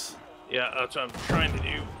granadas. Yeah, that's what I'm trying to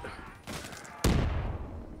do.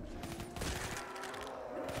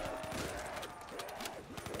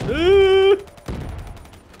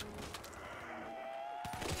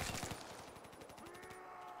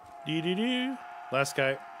 Doo-doo-doo. Last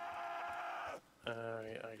guy. I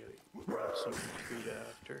gotta grab some food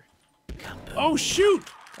after. Oh, shoot!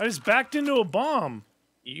 I just backed into a bomb.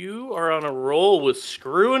 You are on a roll with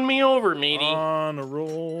screwing me over, matey. On a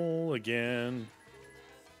roll again.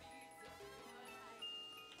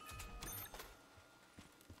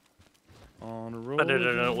 On a roll.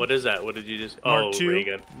 No. What is that? What did you just? Mark II. Ray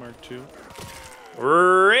gun. Mark II.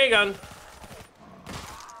 Ray gun.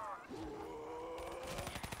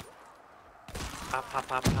 Pop, pop,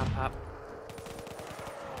 pop, pop, pop.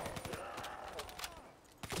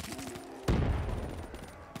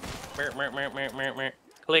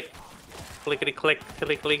 Click. Clickety click.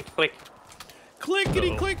 Click, click, click.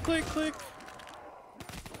 Clickety click, click, click.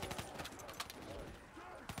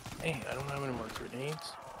 Hey, I don't have any more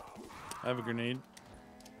grenades. I have a grenade.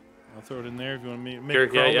 I'll throw it in there if you want me to make Sure, it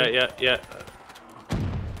crawl. yeah.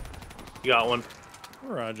 You got one.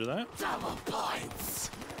 Roger that. Double points.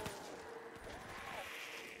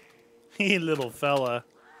 Hey, little fella.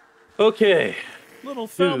 Okay. Little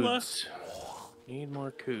fella. Foods. Need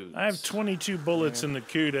more coods. I have 22 bullets in the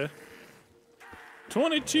CUDA.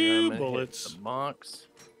 22 I'm gonna hit bullets. the box.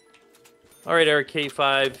 All right,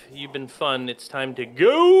 RK5, you've been fun. It's time to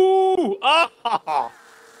go. Ah!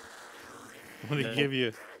 What did he give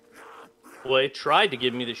you? Well, it tried to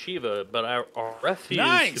give me the Shiva, but I refused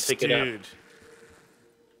Nice, to pick it up. dude.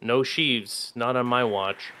 No sheaves, not on my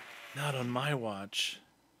watch. Not on my watch.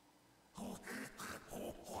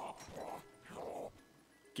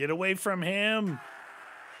 Get away from him.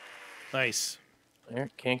 Nice.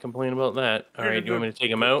 Can't complain about that. All Here, right, you want me to take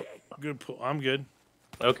him out? Good pull. I'm good.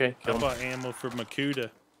 Okay, I kill him. bought ammo for my CUDA.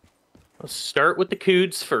 Let's start with the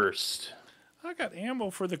coods first. I got ammo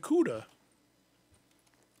for the CUDA.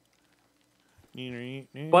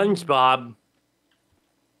 SpongeBob.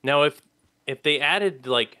 Now, if they added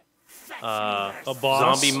like a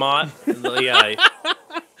boss. zombie mod, yeah,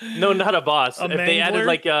 No, not a boss. A If they added mangler?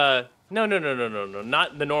 like no,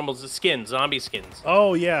 not the normals, the skins, zombie skins.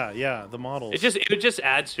 Oh yeah, yeah, the models. It just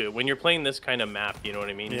adds to it when you're playing this kind of map. You know what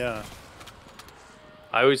I mean? Yeah.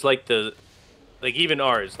 I always like like even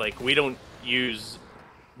ours. Like we don't use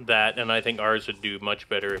that, and I think ours would do much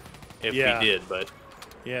better if Yeah. we did. But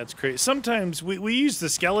Yeah, it's crazy. Sometimes we use the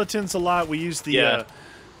skeletons a lot. We use the Yeah.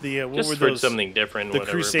 What just were for those? something different. The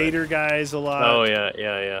whatever, Crusader guys a lot. But... Oh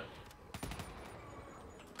yeah.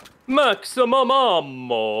 Maximum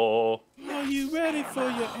ammo. Are you ready for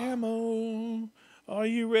your ammo? Are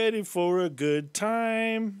you ready for a good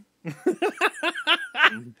time?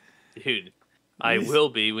 Dude, I will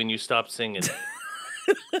be when you stop singing.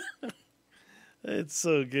 It's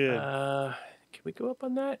so good. Can we go up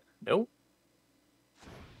on that? Nope.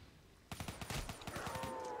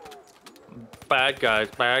 Bad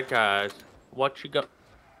guys. What you got?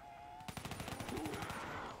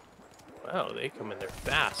 Wow, they come in there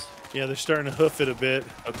fast. Yeah, they're starting to hoof it a bit.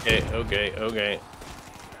 Okay.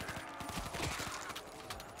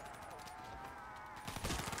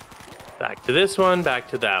 Back to this one, back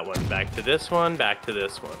to that one, back to this one, back to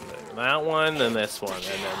this one, then that one, then this one, and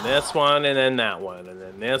then this one, and then that one, and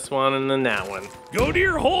then this one, and then that one. Go to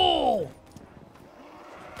your hole!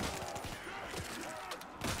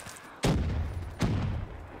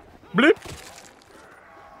 Bloop.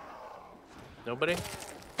 Nobody?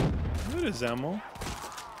 What is ammo?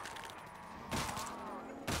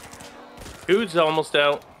 Food's almost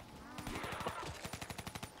out.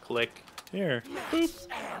 Click. Here. Boop.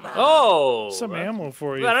 Oh! Some ammo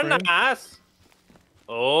for you, Very friend. nice.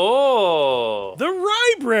 Oh! The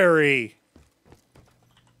library!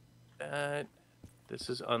 This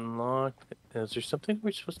is unlocked. Is there something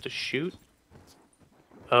we're supposed to shoot?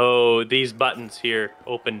 Oh, these buttons here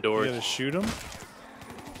open You doors. gotta shoot them?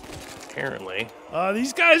 Apparently.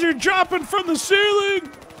 These guys are dropping from the ceiling!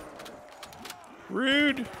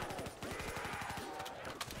 Rude.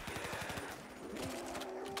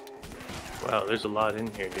 Wow, there's a lot in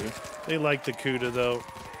here, dude. They like the CUDA, though.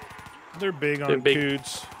 They're big They're on big.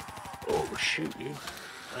 CUDs. Oh, shoot, dude.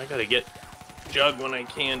 I gotta get Jug when I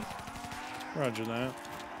can. Roger that.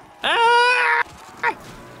 Ah!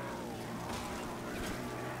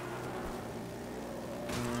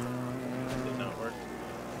 Did not work.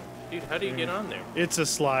 Dude, how do you get on there? It's a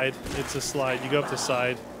slide. It's a slide. You go up the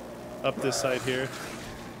side. Up this side here.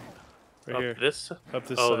 Right Up here. this? Up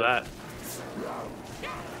this Oh, side. that.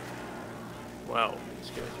 Wow. These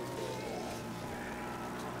guys are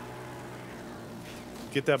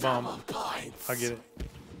Get that bomb. I'll get it.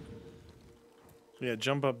 Yeah,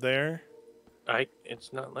 jump up there.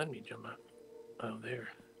 It's not letting me jump up. Oh, there.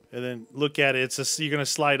 And then look at it. You're going to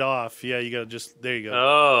slide off. Yeah, you got to just... There you go.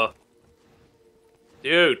 Oh.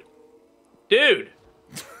 Dude.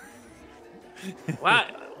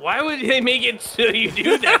 Why would they make it so you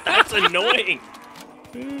do that? That's annoying.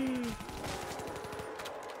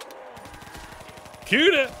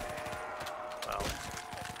 CUDA! Wow.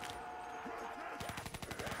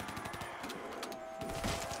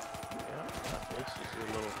 Yeah, this is a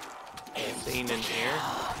little insane in here.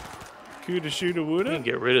 CUDA shooda I woulda? can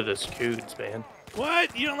get rid of this Coods, man.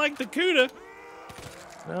 What? You don't like the CUDA?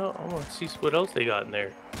 No, I want to see what else they got in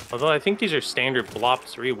there. Although I think these are standard Blop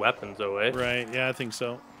 3 weapons, though, eh? Right, yeah, I think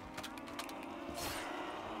so.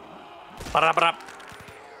 Ba-da-ba-da.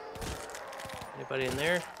 Anybody in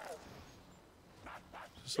there? Is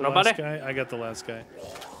this the Nobody? last guy? I got the last guy.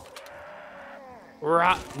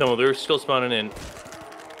 No, they're still spawning in.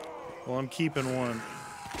 Well, I'm keeping one.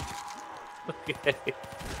 Okay.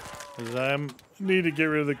 'Cause I need to get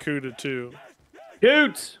rid of the CUDA, too.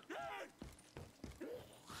 Coots!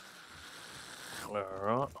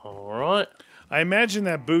 Alright. I imagine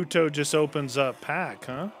that Buto just opens up pack,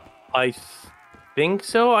 huh? I think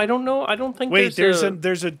so. I don't know. I don't think Wait, there's a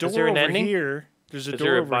door there an over ending? here. There's a Is door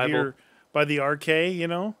there a over Bible? here by the arcade, you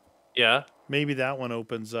know? Yeah. Maybe that one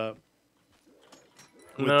opens up.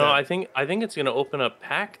 With No, that- I think it's gonna open up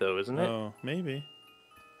pack though, isn't it? Oh, maybe.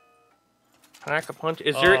 Pack a punch.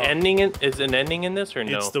 Is there ending in? Is an ending in this or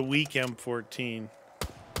no? It's the weak M14.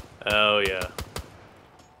 Oh yeah.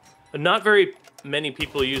 Not very many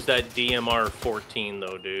people use that DMR 14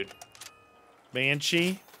 though, dude.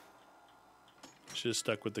 Banshee. Should have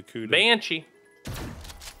stuck with the CUDA. Banshee.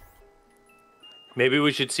 Maybe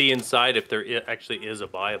we should see inside if there actually is a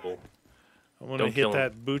Bible. I want to Don't hit kill him.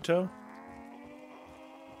 that Buto.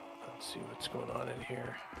 Let's see what's going on in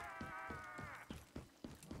here.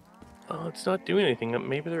 Oh, it's not doing anything.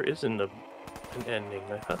 Maybe there isn't an ending.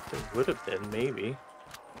 I thought there would have been, maybe.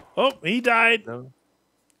 Oh, he died. No.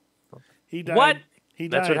 He died. What? He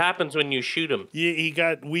died. That's what happens when you shoot him. He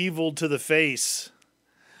got weeviled to the face.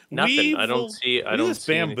 Nothing. I don't see. I don't This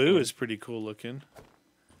see bamboo anything. is pretty cool looking.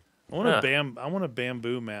 I want I want a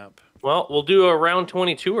bamboo map. Well, we'll do a round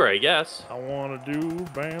 22er, I guess. I want to do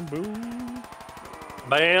bamboo.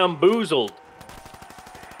 Bamboozled.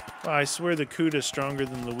 Oh, I swear the Kuda's stronger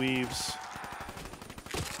than the Weaves.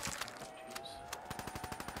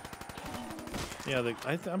 Yeah,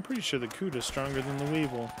 I'm pretty sure the Kuda's stronger than the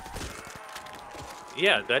Weevil.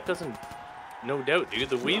 Yeah, that doesn't... No doubt, dude.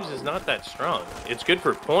 The Weaves is not that strong. It's good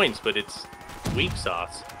for points, but it's weak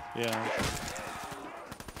sauce. Yeah.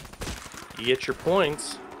 You get your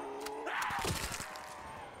points.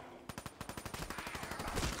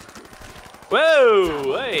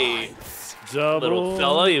 Whoa! Hey! Double. Little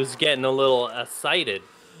fella, he was getting a little excited.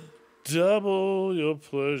 Double your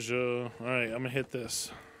pleasure. All right, I'm going to hit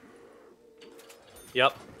this.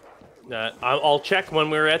 Yep. I'll check when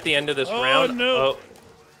we're at the end of this round. No. Oh,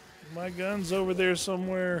 My gun's over there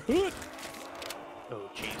somewhere. Hoot. oh,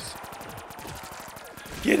 jeez.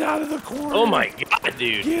 Get out of the corner. Oh my god,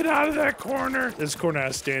 dude. Get out of that corner. This corner I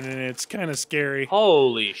was standing in, it's kind of scary.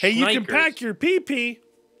 Holy Hey, you can shnikers. pack your pee-pee.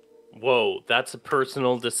 Whoa, that's a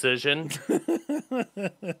personal decision.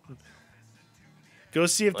 Go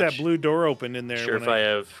see if that blue door opened in there. Sure, if I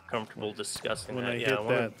have comfortable discussing when that. I Yeah, hit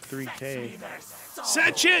that 3K.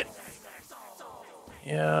 Set it!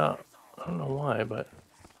 Yeah, I don't know why, but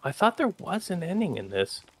I thought there was an ending in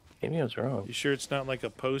this. Maybe I was wrong. You sure it's not like a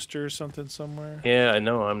poster or something somewhere? Yeah, I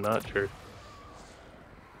know. I'm not sure.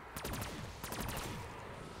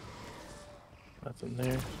 Nothing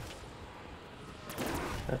there.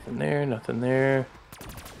 Nothing there. Nothing there.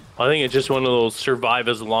 I think it's just one of those survive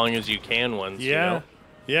as long as you can ones. Yeah. You know?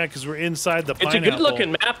 Yeah, because we're inside the It's pineapple. a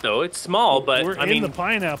good-looking map, though. It's small, but we're I in mean, the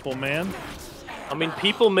pineapple, man. I mean,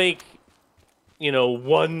 people make, you know,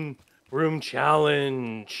 one room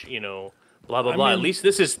challenge, you know, blah blah blah. At least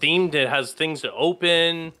this is themed. It has things to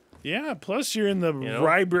open. Yeah. Plus, you're in the know?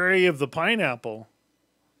 library of the pineapple.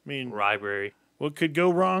 I mean, Library. what could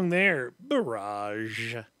go wrong there?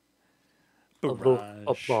 Barrage.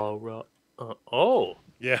 Barrage. Oh.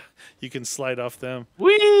 Yeah, you can slide off them.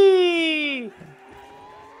 Wee!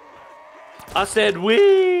 I said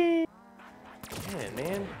wee! Yeah,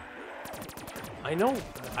 man. I know.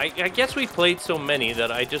 I guess we played so many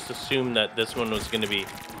that I just assumed that this one was going to be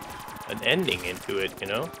an ending into it, you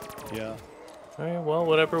know? Yeah. All right, well,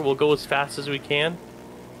 whatever. We'll go as fast as we can.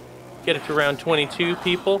 Get it to round 22,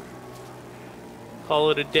 people.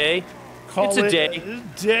 Call it a day. Call it's a it day. A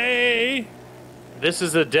day. This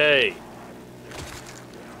is a day.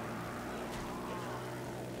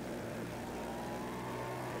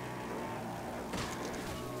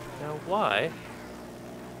 Now, why?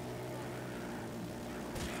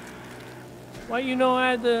 Why you know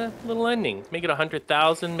add the little ending? Make it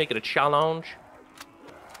 100,000. Make it a challenge.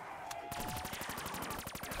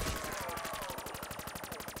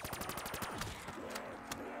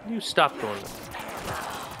 You stop doing that.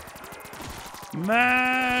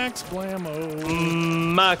 Max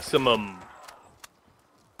Blammo. Maximum.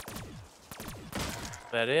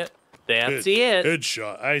 That it? That's it. Good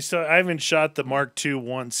shot. I haven't shot the Mark II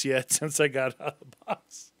once yet since I got out of the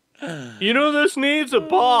box. You know this needs a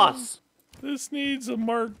boss. This needs a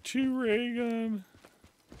Mark II ray gun.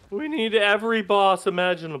 We need every boss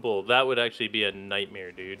imaginable. That would actually be a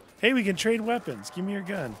nightmare, dude. Hey, we can trade weapons. Give me your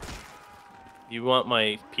gun. You want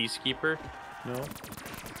my peacekeeper? No.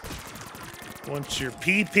 Want your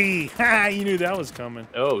PP. Ha! You knew that was coming.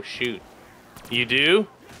 Oh, shoot. You do?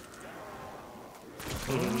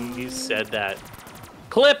 You said that.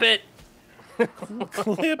 Clip it!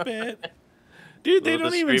 Clip it. Dude, they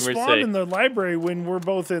don't even spawn in the library when we're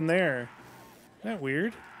both in there. Isn't that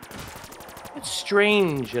weird? It's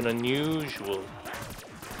strange and unusual.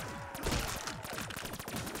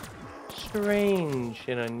 Strange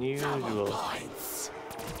and unusual.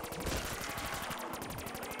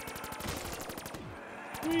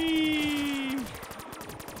 Whee!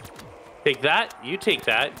 Take that. You take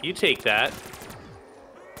that. You take that.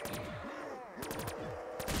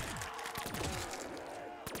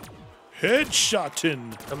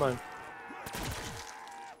 Headshotting. Come on.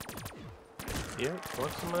 Yeah,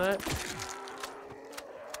 want some of that?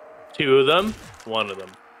 2 of them. 1 of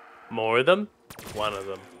them. More of them. 1 of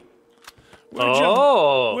them.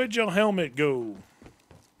 Where'd your helmet go?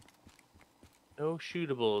 No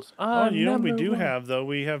shootables. Oh, you know what we do have, though?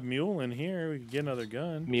 We have Mule in here. We can get another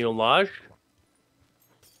gun. Mulage.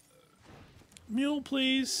 Mule,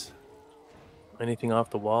 please. Anything off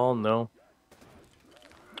the wall? No.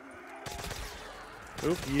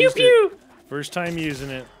 Oop, Pew pew! First time using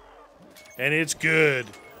it. And it's good.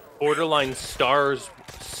 Borderline Star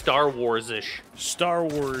Wars-ish. Star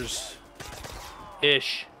Wars.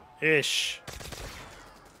 Ish. Ish.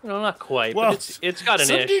 No, not quite. Well, but it's got an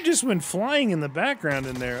some ish. dude just went flying in the background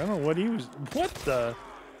in there. I don't know what he was. What the?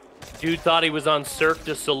 Dude thought he was on Cirque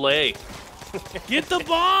du Soleil. Get the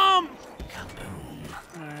bomb!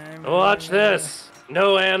 Watch this.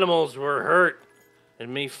 No animals were hurt,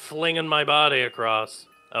 and me flinging my body across.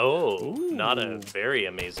 Oh, not a very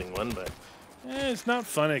amazing one, but It's not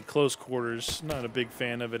fun at close quarters. Not a big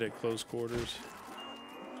fan of it at close quarters.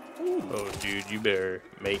 oh, dude, you better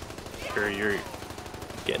make sure you're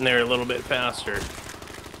getting there a little bit faster.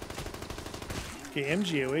 Okay,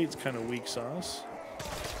 MG08's kind of weak sauce.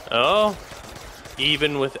 Oh,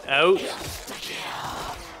 even without.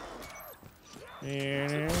 Yeah.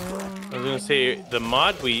 I was gonna say the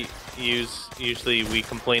mod we use. Usually we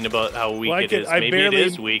complain about how weak Well, it is. Maybe it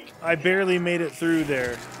is weak. I barely made it through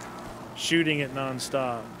there, shooting it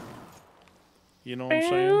nonstop. You know what I'm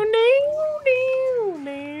saying?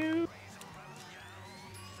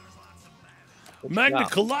 Magna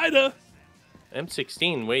Collider.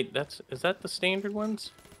 M16. Wait, is that the standard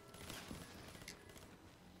ones?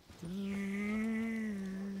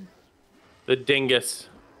 The Dingus.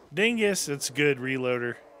 Dingus, it's good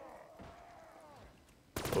reloader.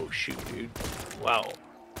 Oh shoot, dude! Wow,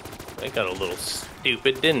 that got a little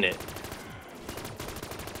stupid, didn't it?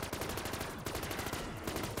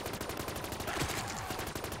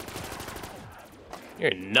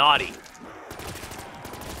 You're naughty.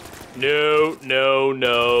 No, no,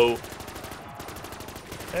 no.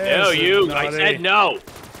 No, you. I said no.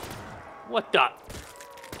 What the?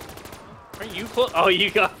 Are you close? Oh, you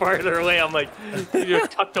got farther away. I'm like, you're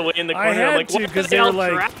tucked away in the corner. I had I'm like, to what because the they were hell,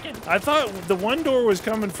 like, Draken? I thought the one door was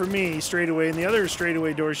coming for me straight away, and the other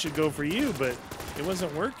straightaway door should go for you, but it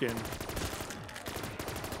wasn't working.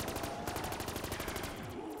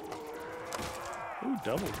 Ooh,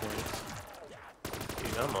 double points.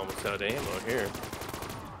 Dude, I'm almost out of ammo here.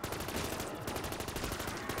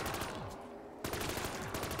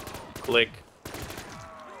 Click.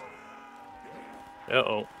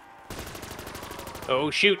 Uh-oh. Oh,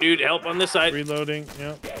 shoot, dude. Help on this side. Reloading.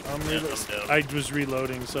 Yep. I was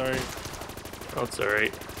reloading. Sorry. Oh, it's all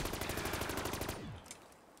right.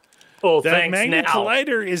 Oh, That thanks Magna now.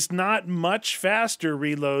 Collider is not much faster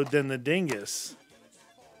reload than the Dingus.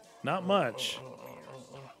 Not much.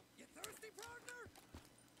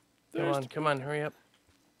 Come on, hurry up.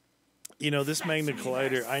 You know, this Magna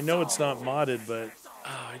Collider, I know it's not modded, but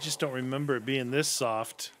I just don't remember it being this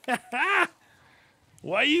soft.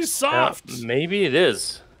 Why are you soft? Maybe it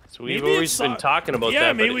is. So we've Maybe always it's been talking about that.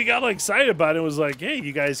 Yeah, maybe but we got like excited about it. It was like, hey,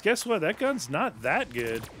 you guys, guess what? That gun's not that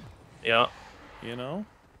good. Yeah. You know?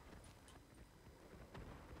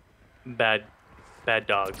 Bad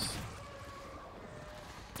dogs.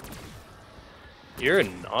 You're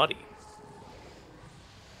naughty.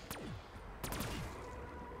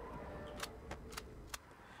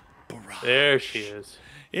 There she is.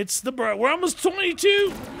 It's the we're almost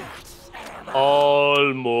 22.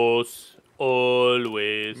 Almost.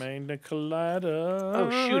 Always. Magna Collider. Oh,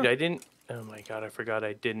 shoot. I didn't. Oh, my God. I forgot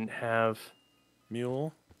I didn't have.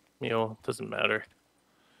 Mule. Doesn't matter.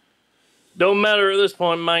 Don't matter at this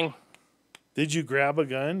point, man. Did you grab a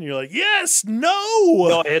gun? You're like, yes, no.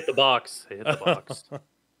 No, I hit the box.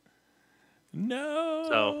 No.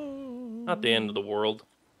 So, not the end of the world.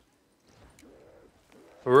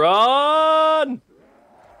 Run!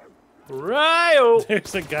 Ryo!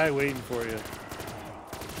 There's a guy waiting for you.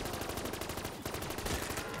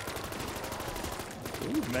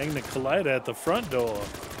 Ooh, Magna Collider at the front door.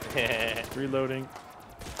 Reloading.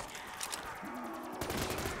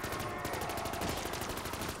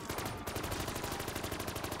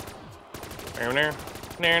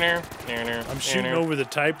 I'm shooting over the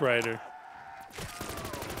typewriter.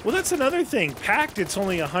 Well, that's another thing. Packed, it's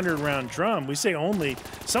only a 100-round drum. We say only.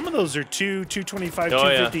 Some of those are 225,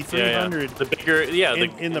 250, 300. The bigger,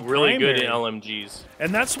 in the really good primary. LMGs.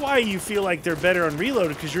 And that's why you feel like they're better on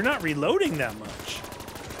reloaded, because you're not reloading that much.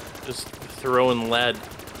 Just throwing lead.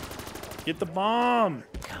 Get the bomb.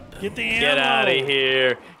 Get the ammo. Get out of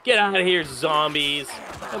here. Get out of here, zombies.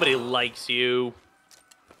 Nobody likes you.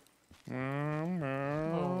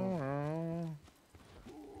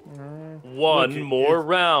 One more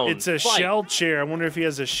round. It's a Fight. shell chair. I wonder if he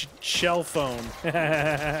has a shell phone.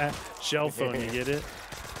 Shell phone, you get it?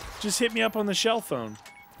 Just hit me up on the shell phone.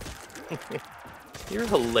 You're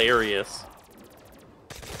hilarious.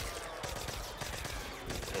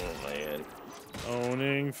 Oh, man.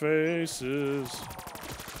 Owning faces.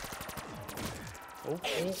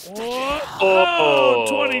 Oh,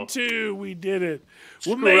 22. We did it.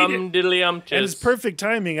 We made it. And it's perfect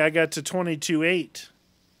timing. I got to 22.8.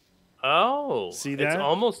 Oh, see that? It's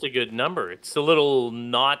almost a good number. It's a little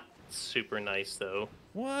not super nice, though.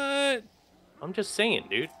 What? I'm just saying,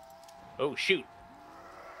 dude. Oh, shoot.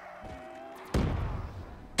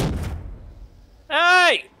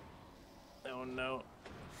 Hey! Oh, no.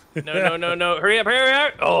 No. Hurry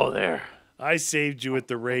up. Oh, there. I saved you with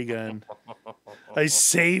the ray gun. I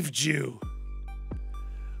saved you.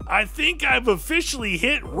 I think I've officially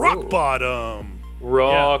hit rock bottom.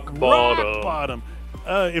 Rock bottom.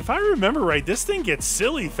 If I remember right, this thing gets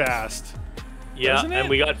silly fast. Yeah, doesn't it? and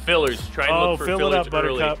we got fillers. Try and look for fill fillers it up,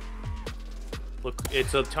 early. Buttercup. Look,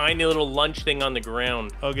 it's a tiny little lunch thing on the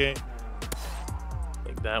ground. Okay.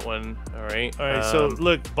 Like that one. All right. All right, so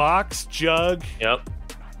look, box, jug. Yep.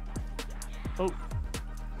 Oh,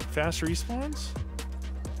 fast respawns?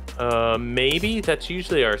 Maybe that's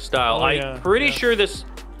usually our style. Oh, yeah, I'm pretty sure this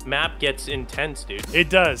map gets intense, dude. It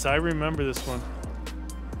does. I remember this one.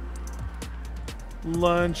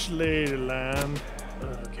 Lunch Ladyland.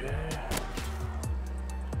 Okay.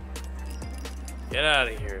 Get out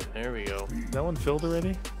of here. There we go. That one filled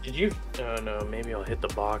already? Did you? Oh, no. Maybe I'll hit the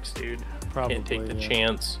box, dude. Probably. Can't take the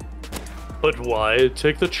chance. But why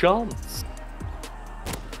take the chance?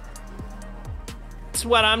 That's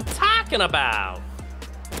what I'm talking about.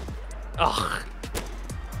 Ugh.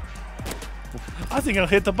 I think I'll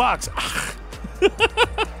hit the box.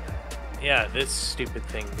 Yeah, this stupid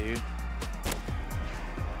thing, dude.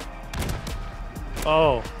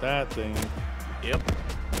 Oh, that thing. Yep.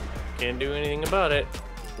 Can't do anything about it.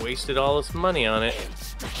 Wasted all this money on it.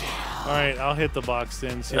 All right, I'll hit the box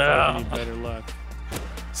then. See if I have any better luck.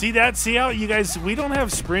 See that? See how you guys? We don't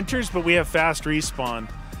have sprinters, but we have fast respawn,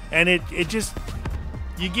 and it just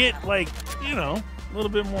you get like a little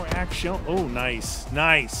bit more action. Oh, nice.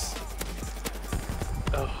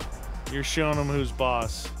 Oh. You're showing them who's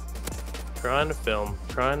boss. Trying to film.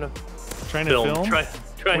 Trying to film? Trying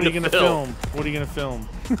What are you to gonna film? What are you gonna film?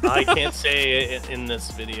 I can't say it in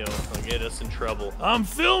this video. I'll get us in trouble. I'm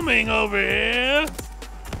filming over here.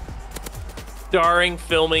 Starring,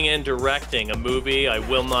 filming, and directing a movie I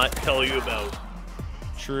will not tell you about.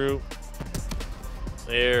 True.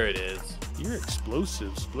 There it is. You're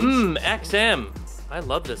explosive. XM. I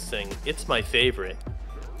love this thing. It's my favorite.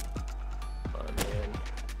 Oh, man.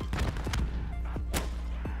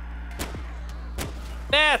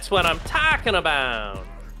 That's what I'm talking about.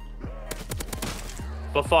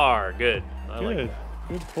 Bafar, good. I like Good. that.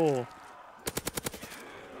 Good pull.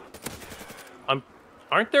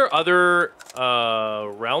 Aren't there other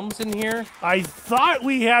realms in here? I thought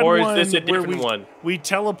we had Or one is this a where different one? we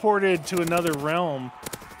teleported to another realm.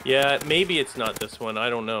 Yeah, maybe it's not this one. I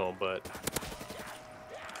don't know, but...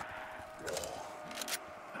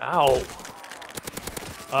 Ow.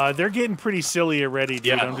 They're getting pretty silly already,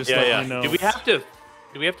 dude. I'm just letting you know. Do we have to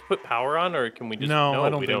put power on, or can we just... No, I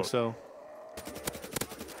don't we think so.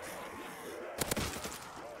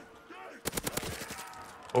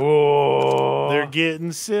 Oh, They're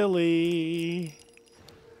getting silly.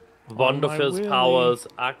 Wonderful's Willy. powers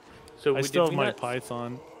act. So I we still did have we my not,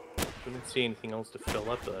 Python. we didn't see anything else to fill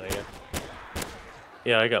up that I got.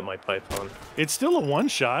 Yeah, I got my Python. It's still a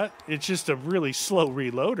one-shot. It's just a really slow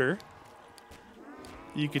reloader.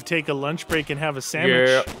 You could take a lunch break and have a sandwich.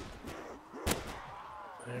 Yeah.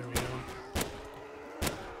 There we go.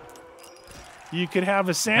 You could have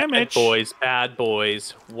a sandwich. Bad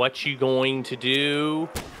boys. What you going to do?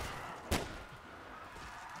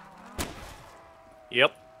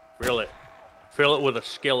 Yep. Fill it. Fill it with a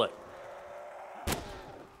skillet.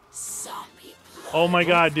 Zombie Oh my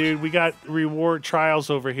god, dude. We got reward trials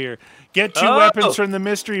over here. Get 2 Oh! weapons from the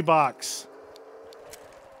mystery box.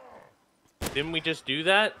 Didn't we just do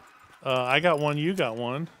that? I got one. You got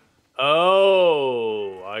one.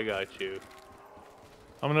 Oh, I got you.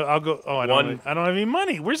 I'll go. Oh, I don't have any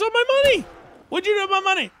money. Where's all my money? What'd you do with my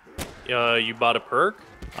money? You bought a perk?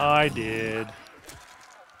 I did.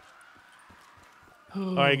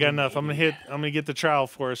 All right, got enough. I'm gonna get the trial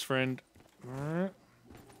for us, friend.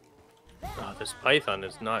 Oh, this Python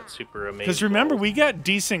is not super amazing. Because remember, we got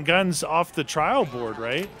decent guns off the trial board,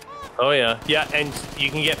 right? Oh yeah, yeah, and you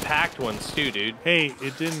can get packed ones too, dude. Hey,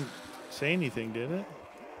 it didn't say anything, did it?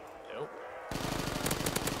 Nope.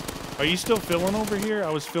 Are you still filling over here?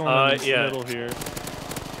 I was filling in this yeah. middle here.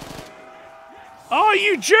 Oh,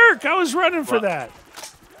 you jerk! I was running for that.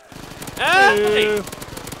 Hey!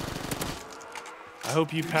 I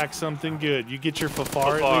hope you pack something good. You get your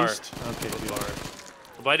Fafar at least? Okay, good.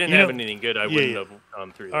 If I didn't have anything good, I wouldn't have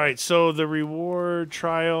gone through that. All right, so the reward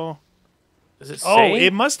trial. Does it Oh, say?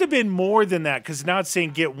 it must have been more than that because now it's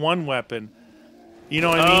saying get 1 weapon. You know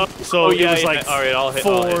what I mean? So yeah, it was like all right, I'll hit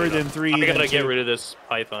 4, it then up. 3, I gotta then get 2. rid of this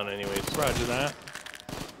Python anyways. Roger that.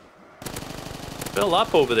 Fill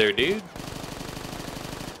up over there, dude.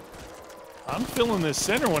 I'm feeling this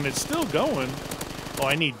center one. It's still going. Oh,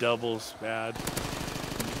 I need doubles bad.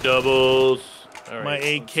 Doubles. All right, My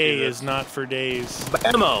AK is not for days.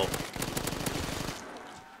 Bammo.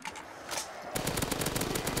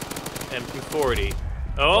 MP40.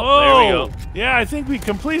 Oh, there we go. Yeah, I think we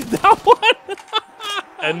completed that one.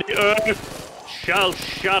 And the earth shall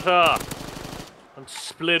shatter and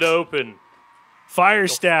split open. Fire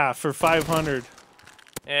staff for 500.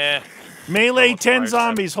 Melee 10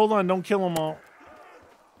 zombies. Hold on, don't kill them all.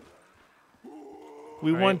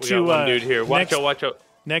 We want to. Got one dude here. Watch out! Watch out!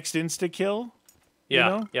 Next insta kill. Yeah.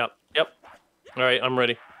 You know? Yep. All right, I'm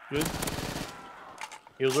ready. Good.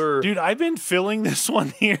 User. Dude, I've been filling this one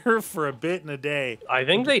here for a bit and a day. I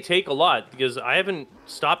think they take a lot because I haven't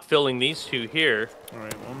stopped filling these two here. All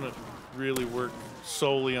right, well, I'm gonna really work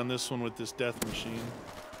solely on this one with this death machine.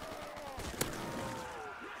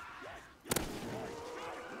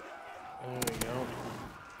 There we go.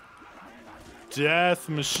 Death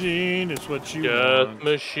machine is what you Death want.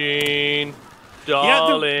 machine.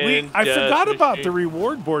 Darling, I forgot machine. about the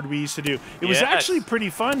reward board we used to do. It was Yes. actually pretty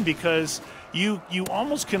fun because you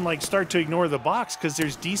almost can like start to ignore the box because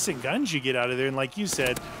there's decent guns you get out of there, and like you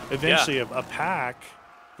said, eventually a pack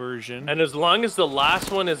version. And as long as the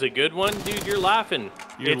last one is a good one, dude, you're laughing.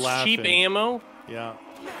 It's cheap ammo. Yeah.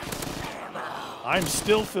 I'm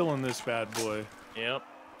still feeling this bad boy. Yep.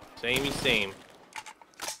 Same.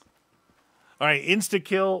 All right, insta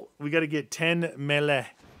kill. We got to get 10 melee.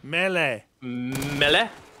 Melee.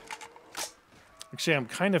 Actually, I'm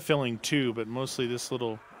kind of filling 2, but mostly this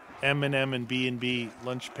little M&M and B&B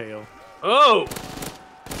lunch pail. Oh!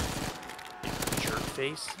 Jerk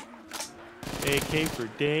face. AK for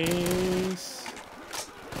days.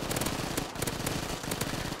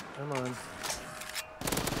 Come on.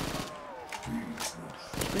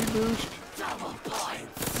 Free boost. Double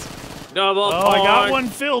points. Double Oh, I got one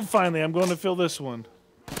filled finally. I'm going to fill this one.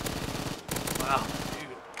 Wow.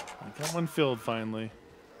 I got one filled finally.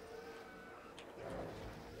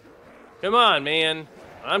 Come on, man.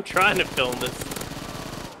 I'm trying to fill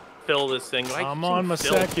this thing. I'm on my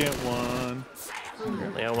second one.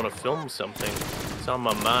 Apparently, I want to film something. It's on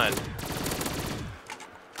my mind.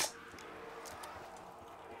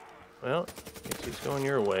 Well, guess he's going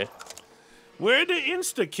your way. Where the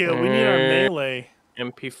insta kill? We need our melee.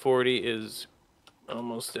 MP40 is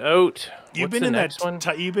almost out. You've What's been the in next one?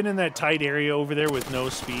 You've been in that tight area over there with no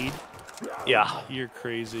speed. Yeah. You're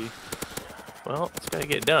crazy. Well, it's gotta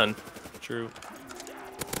get done. True.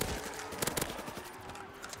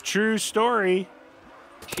 True story.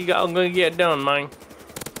 I'm gonna get done, man.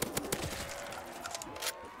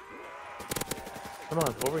 Come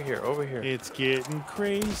on, over here. It's getting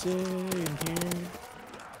crazy in here.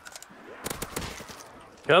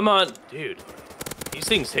 Come on, dude. These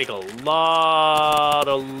things take a lot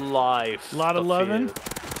of life. Lot of loving?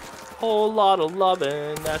 Whole lot of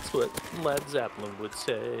loving. That's what Led Zeppelin would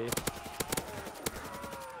say.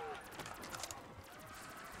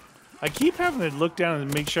 I keep having to look down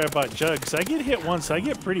and make sure I bought jugs. I get hit once, I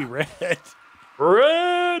get pretty red.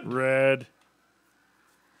 Red. Red.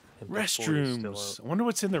 Restrooms. I wonder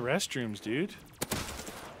what's in the restrooms, dude.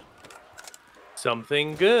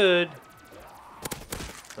 Something good.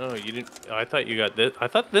 Oh, you didn't. Oh, I thought you got this. I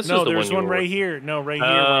thought this was the one. No, there's one right here. No, right here.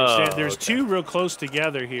 Oh, There's two real close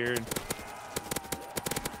together here.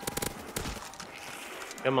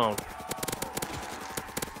 Come on.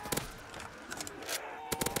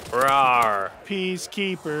 Rawr.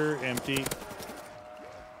 Peacekeeper, empty.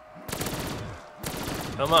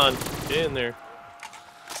 Come on, get in there.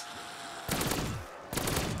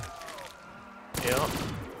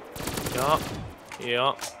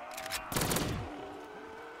 Yeah.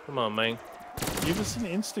 Come on, man. Give us an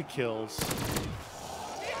insta kills.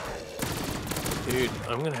 Dude,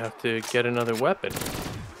 I'm gonna have to get another weapon.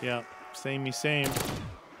 Yeah, samey same.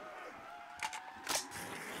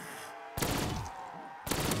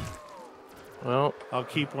 Well, I'll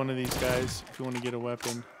keep one of these guys if you want to get a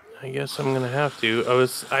weapon. I guess I'm gonna have to.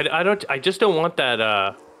 I just don't want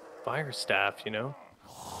that fire staff, you know?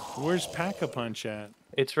 Where's Pack-a-Punch at?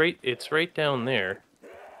 It's right down there.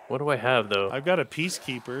 What do I have though? I've got a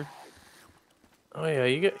Peacekeeper. Oh yeah,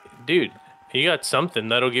 you got something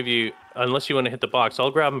that'll give you, unless you want to hit the box.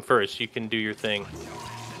 I'll grab him first. You can do your thing.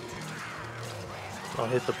 I'll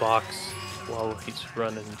hit the box while he's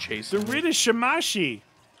running and chasing. The rid of Shamashi.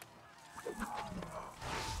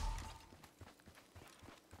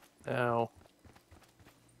 Ow.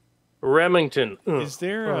 Remington. Is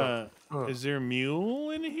there a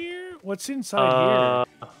mule in here? What's inside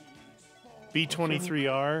here?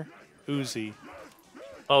 B-23R Uzi.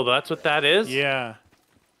 Oh, that's what that is? Yeah.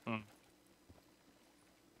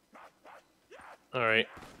 All right.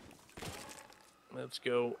 Let's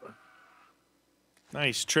go.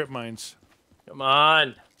 Nice trip mines. Come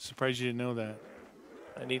on. Surprised you didn't know that.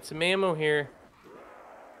 I need some ammo here.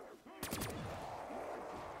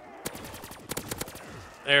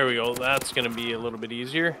 There we go. That's going to be a little bit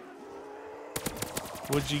easier.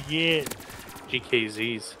 What'd you get?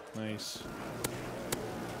 GKZs. Nice.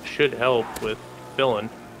 Should help with filling.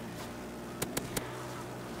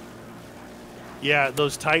 Yeah,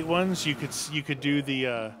 those tight ones, you could do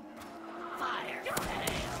the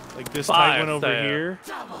like this tight one over here.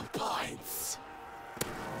 Double points.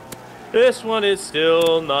 This one is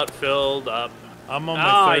still not filled up. I'm on my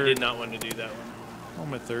third. I did not want to do that one. On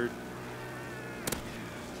my third.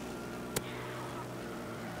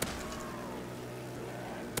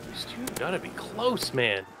 These two gotta be close,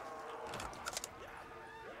 man.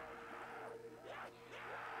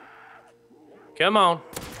 Come on.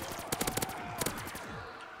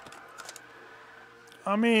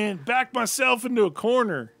 I mean, back myself into a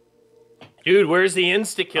corner. Dude, where's the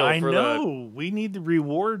insta-kill I for know. We need the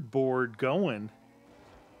reward board going.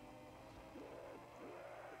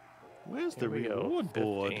 Where's the reward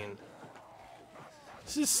board? 15.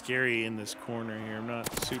 This is scary in this corner here. I'm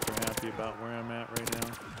not super happy about where I'm at right now.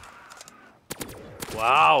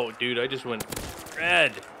 Wow, dude, I just went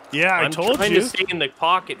red. Yeah, I told I'm trying you. to stay in the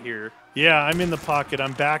pocket here. Yeah, I'm in the pocket.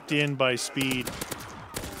 I'm backed in by speed.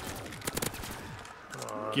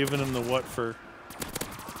 Giving him the what for.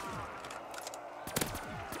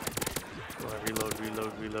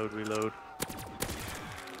 Reload.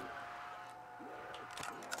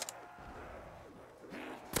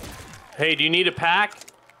 Hey, do you need a pack?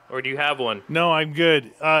 Or do you have one? No, I'm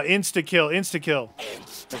good. Insta-kill.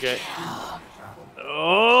 Okay.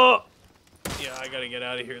 Oh! Yeah, I gotta get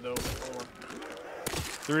out of here, though.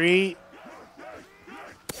 3,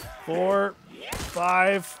 4,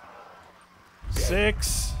 5,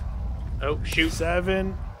 6. Oh, shoot.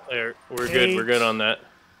 7. There, we're good. We're good on that.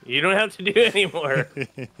 You don't have to do it anymore.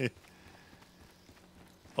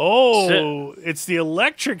 Oh, it's the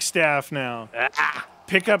electric staff now. Ah.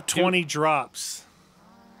 Pick up 20 drops.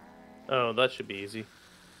 Oh, that should be easy.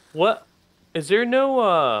 What? Is there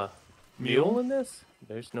no mule in this?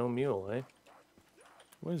 There's no mule, eh?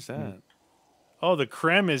 What is that? Oh, the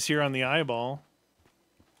creme is here on the eyeball.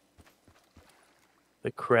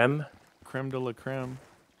 The creme? Creme de la creme.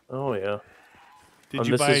 Oh, yeah. Did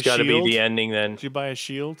you buy a shield? This has got to be the ending then. Did you buy a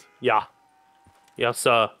shield? Yeah. Yes,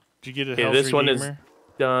 Did you get a health this one is redeemer?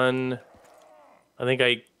 done. I think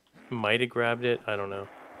I might have grabbed it. I don't know.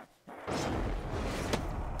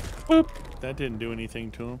 Boop. That didn't do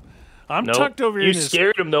anything to him. I'm Nope. tucked over here. You in his...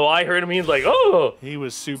 scared him, though. I heard him. He was like, oh! He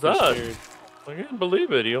was super that? scared. I can't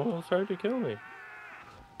believe it. He almost tried to kill me.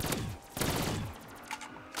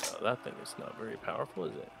 Oh, that thing is not very powerful,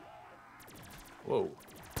 is it? Whoa.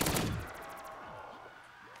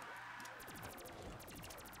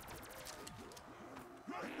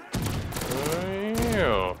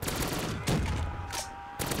 Oh,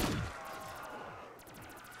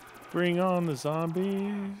 Bring on the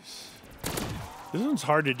zombies. This one's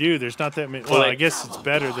hard to do. There's not that many. Well, I guess it's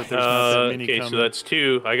better that there's not that many okay, coming. so that's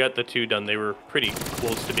 2. I got the 2 done. They were pretty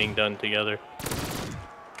close to being done together.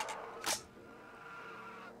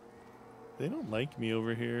 They don't like me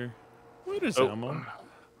over here. What is Oh. ammo?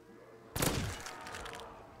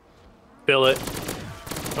 Fill it.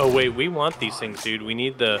 Oh wait, we want these things, dude. We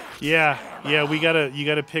need the. Yeah, you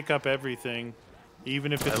gotta pick up everything,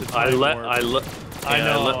 even if it's a I time let warp. I let. I yeah,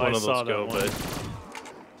 know, I let I one of saw those that go, one.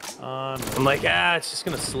 but I'm like, it's just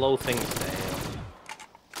gonna slow things down.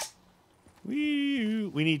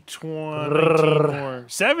 We need 19 more,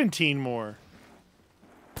 17 more,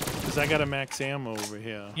 because I got a max ammo over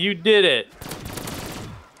here. You did it.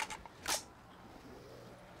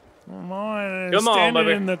 Come on, Come on, standing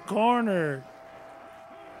baby. in the corner.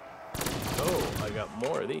 Oh, I got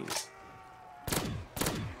more of these.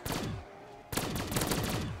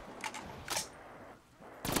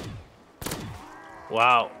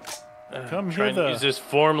 Wow. Come Trying to hither. use this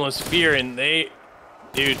formless fear, and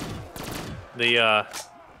dude,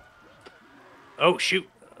 oh shoot,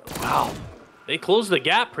 wow, they closed the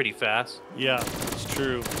gap pretty fast. Yeah, it's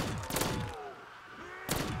true.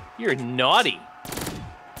 You're naughty.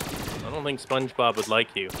 I don't think SpongeBob would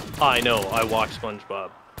like you. I know, I watch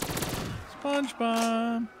SpongeBob.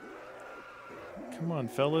 SpongeBob. Come on,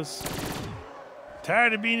 fellas.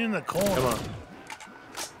 Tired of being in the corner. Come on.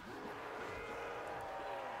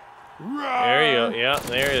 There you go. Yeah,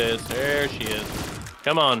 there it is. There she is.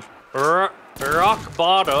 Come on. Rock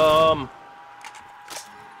bottom.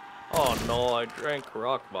 Oh no, I drank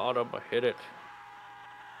rock bottom. I hit it.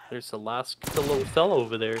 There's the last little fellow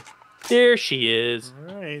over there. There she is.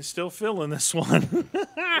 All right, still filling this one.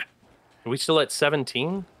 Are we still at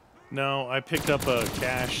 17? No, I picked up a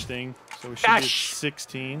cash thing, so we should be at Cash.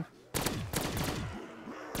 16.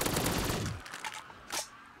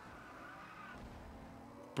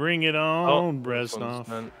 Bring it on, this one's Bresnov.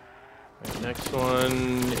 done. Right, next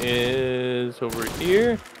one is over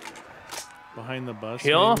here. Behind the bus.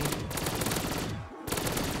 Here. maybe?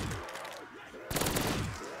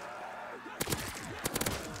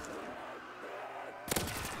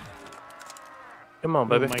 Come on, Oh,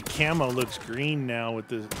 baby. my camo looks green now with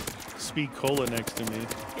the Speed Cola next to me.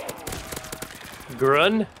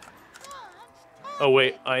 Grun. Oh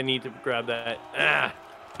wait, I need to grab that. Ah,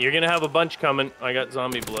 you're gonna have a bunch coming. I got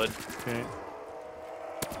zombie blood. Okay.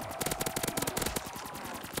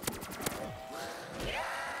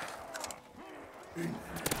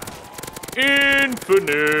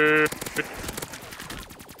 Infinite.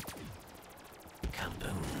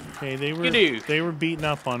 Okay, they Skidoo. were beating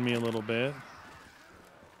up on me a little bit.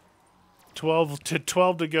 12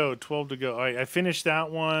 to go. 12 to go. All right, I finished that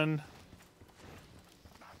one.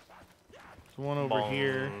 There's one over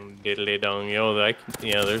here. Diddly dong. Yo,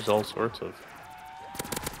 yeah, there's all sorts of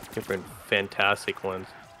different fantastic ones.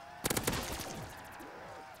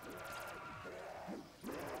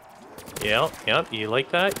 Yeah, you like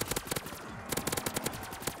that?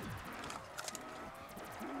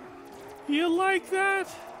 You like that?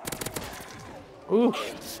 Ooh,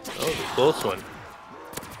 that was a close one.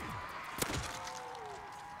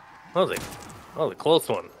 That was a close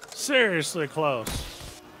one. Seriously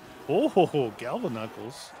close. Oh, Galva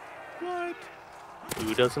Knuckles. What?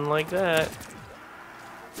 Who doesn't like that?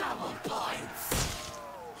 Double points.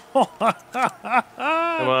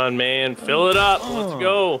 Come on, man, fill it up. Let's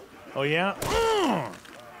go. Oh, yeah?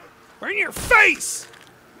 Right in your face!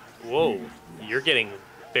 Whoa, you're getting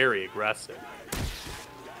very aggressive.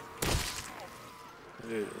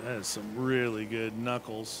 Dude, that is some really good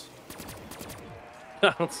Knuckles.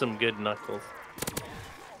 Some good knuckles.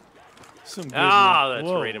 Some good That's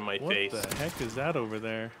Whoa, right in my face. What the heck is that over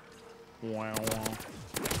there? Wow.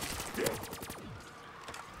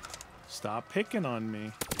 Stop picking on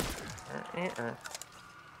me.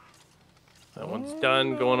 That one's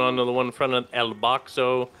done. Going on to the one in front of El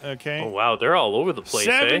Boxo. Okay. Oh wow, they're all over the place.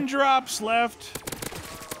 7 eh? drops left.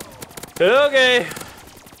 Okay.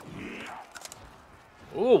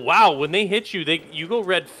 Oh wow, when they hit you, you go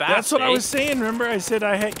red fast. That's what I eh? was saying. Remember, I said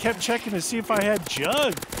I kept checking to see if I had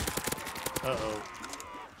Jug. Uh-oh.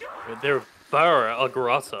 They're very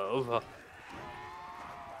aggressive.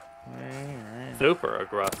 Super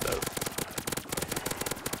aggressive.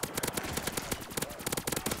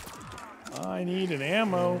 I need an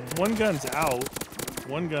ammo. One gun's out.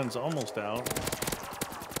 One gun's almost out.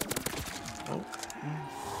 Oh.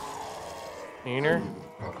 Cleaner.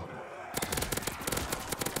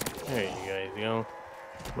 There you guys go.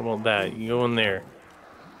 What about that? You go in there.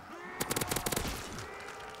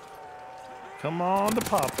 Come on to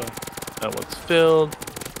Papa. That one's filled.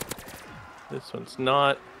 This one's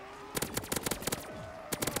not.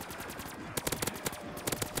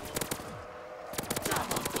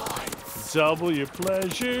 Double your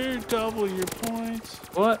pleasure, double your points.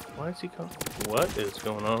 What? Why is he coming? What is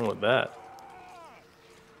going on with that?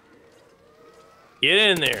 Get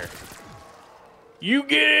in there. You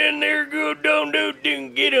get in there, good don't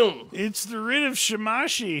get him. It's the rid of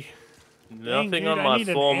Shimashi. Nothing Dang, dude, on I my need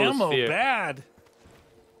an formless ammo sphere. bad.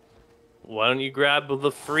 Why don't you grab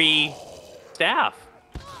the free staff?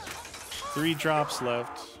 3 drops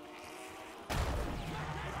left.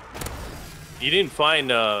 You didn't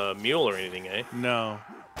find a mule or anything, eh? No.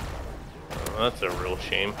 Oh, that's a real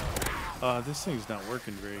shame. This thing's not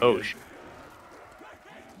working very Oh, good.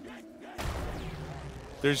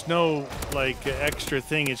 There's no, like, extra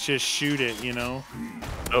thing. It's just shoot it, you know?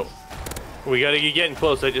 Oh. We gotta get getting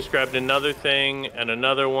close. I just grabbed another thing and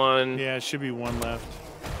another one. Yeah, it should be 1 left.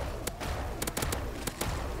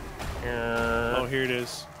 Uh, Oh, here it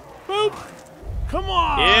is. Boop! Come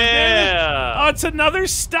on! Yeah! Oh, it's another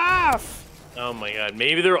staff! Oh my god.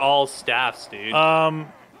 Maybe they're all staffs, dude.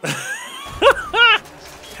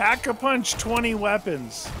 Pack-a-punch 20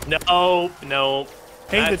 weapons. No.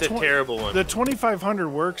 Hey, That's a terrible one. The 2500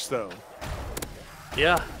 works, though.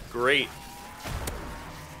 Yeah, great.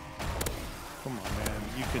 Come on, man.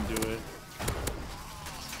 You can do it.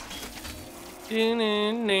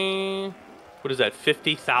 What is that,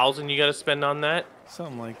 50,000 you gotta spend on that?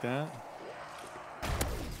 Something like that.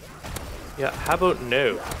 Yeah, how about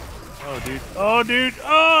no? Oh, dude. Oh, dude.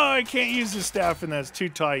 Oh, I can't use the staff, and that's too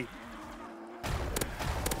tight.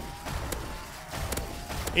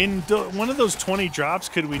 In one of those 20 drops,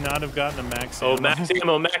 could we not have gotten a max ammo?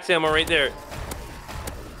 Oh, max ammo right there.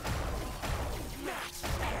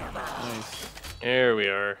 Nice. There we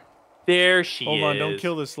are. There she is. Hold on, don't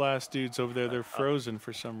kill this last dude's over there. They're frozen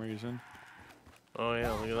for some reason. Oh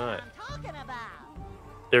yeah, look at that.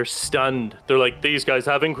 They're stunned. They're like, these guys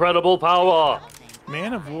have incredible power.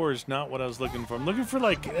 Man of War is not what I was looking for. I'm looking for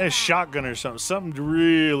like a shotgun or something. Something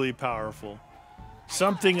really powerful.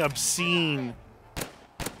 Something obscene.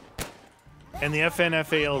 And the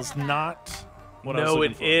FNFAL is not what I was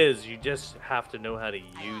looking for. No, it is. You just have to know how to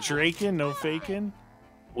use it. Draken, no faking?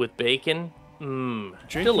 With bacon? Mmm.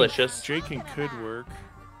 Draken, Delicious. Draken could work.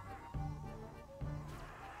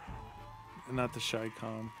 Not the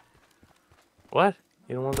Shycom. What?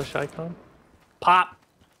 You don't want the Shycom? Pop!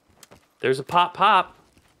 There's a pop.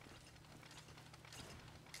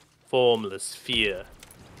 Formless fear.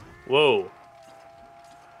 Whoa.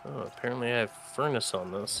 Oh, apparently I have furnace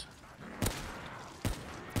on this.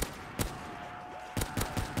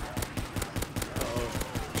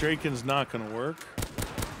 Draken's not gonna work.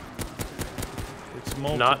 It's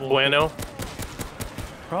multiple. Not bueno.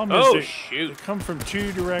 Problem is shoot. they come from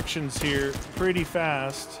two directions here pretty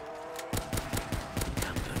fast.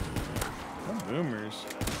 Oh, boomers.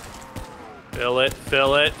 Fill it,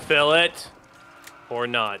 fill it, fill it. Or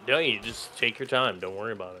not. Don't you just take your time. Don't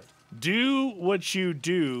worry about it. Do what you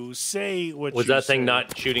do. Say what you say. Was that thing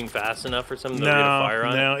not shooting fast enough or something? No, to get a fire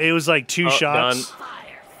on no. It was like two shots. Done.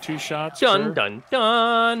 2 shots. Done, done,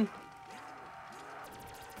 done.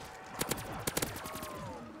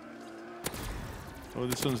 Oh,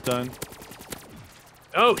 this one's done.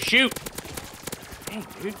 Oh, shoot. Dang,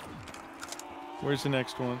 dude. Where's the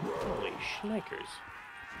next one? Holy schnikers.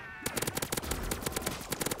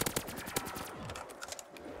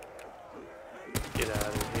 Get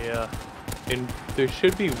out of here. And there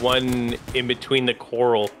should be one in between the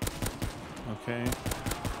coral. Okay.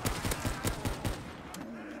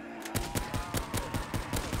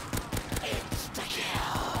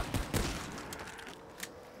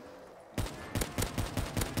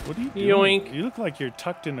 What are you doing? Yoink. You look like you're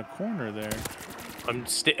tucked in a corner there.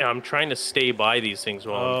 I'm trying to stay by these things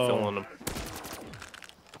while I'm filling them.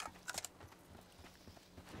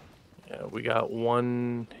 Yeah, we got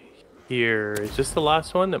one here. Is this the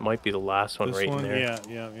last one? That might be the last one right in there.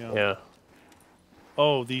 Yeah.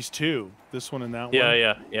 Oh, these two. This one and that one?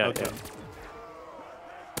 Yeah. Okay.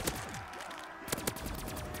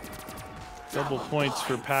 Double points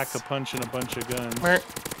for pack-a-punch and a bunch of guns.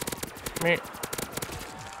 Meh.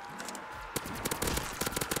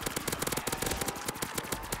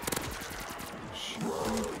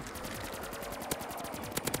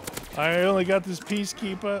 I only got this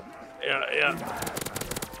peacekeeper. Yeah.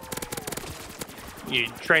 You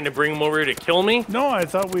trying to bring them over here to kill me? No, I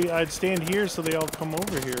thought I'd stand here so they all come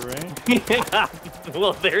over here, right? Yeah.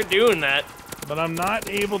 Well, they're doing that. But I'm not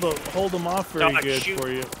able to hold them off very good shoot. for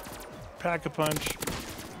you. Pack-a-punch.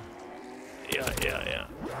 Yeah.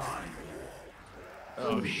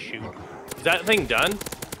 Oh, shoot. Is that thing done?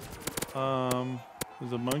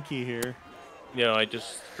 There's a monkey here. Yeah, I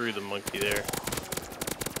just threw the monkey there.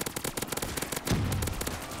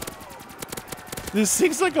 This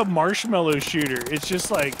thing's like a marshmallow shooter. It's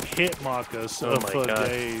just like hit Maka so Oh my for God.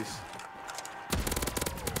 days.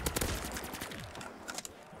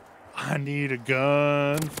 I need a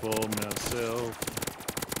gun for myself.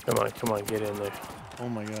 Come on, get in there. Oh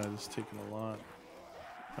my God, this is taking a lot.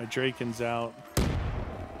 My Draken's out.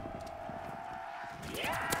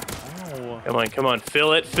 Oh, Come on,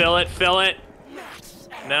 fill it.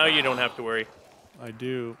 Now you don't have to worry. I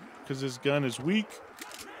do, because this gun is weak.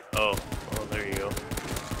 Oh, there you go.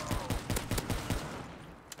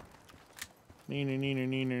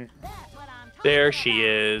 Neener. There she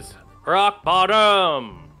is. Rock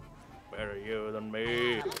bottom. Better you than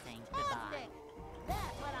me.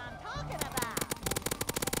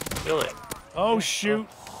 Fill it. Oh shoot!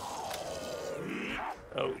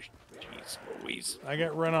 Oh, jeez Louise. I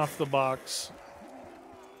got run off the box.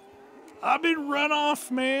 I've been run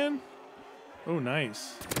off, man. Oh,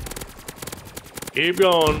 nice. Keep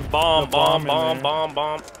going. Bomb.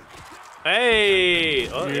 bomb Hey!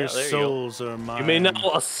 Oh, Your yeah, there souls you are go. mine. You may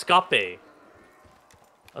now escape.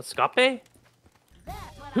 Escape?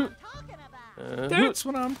 That's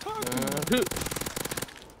what I'm talking about.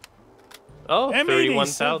 Oh, M87.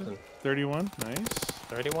 31,000. 31, nice.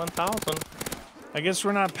 31,000. I guess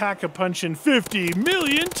we're not pack-a-punching 50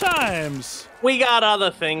 million times. We got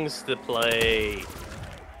other things to play.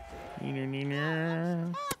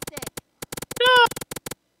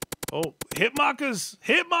 Oh, hit Makas!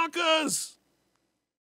 Hit Makas!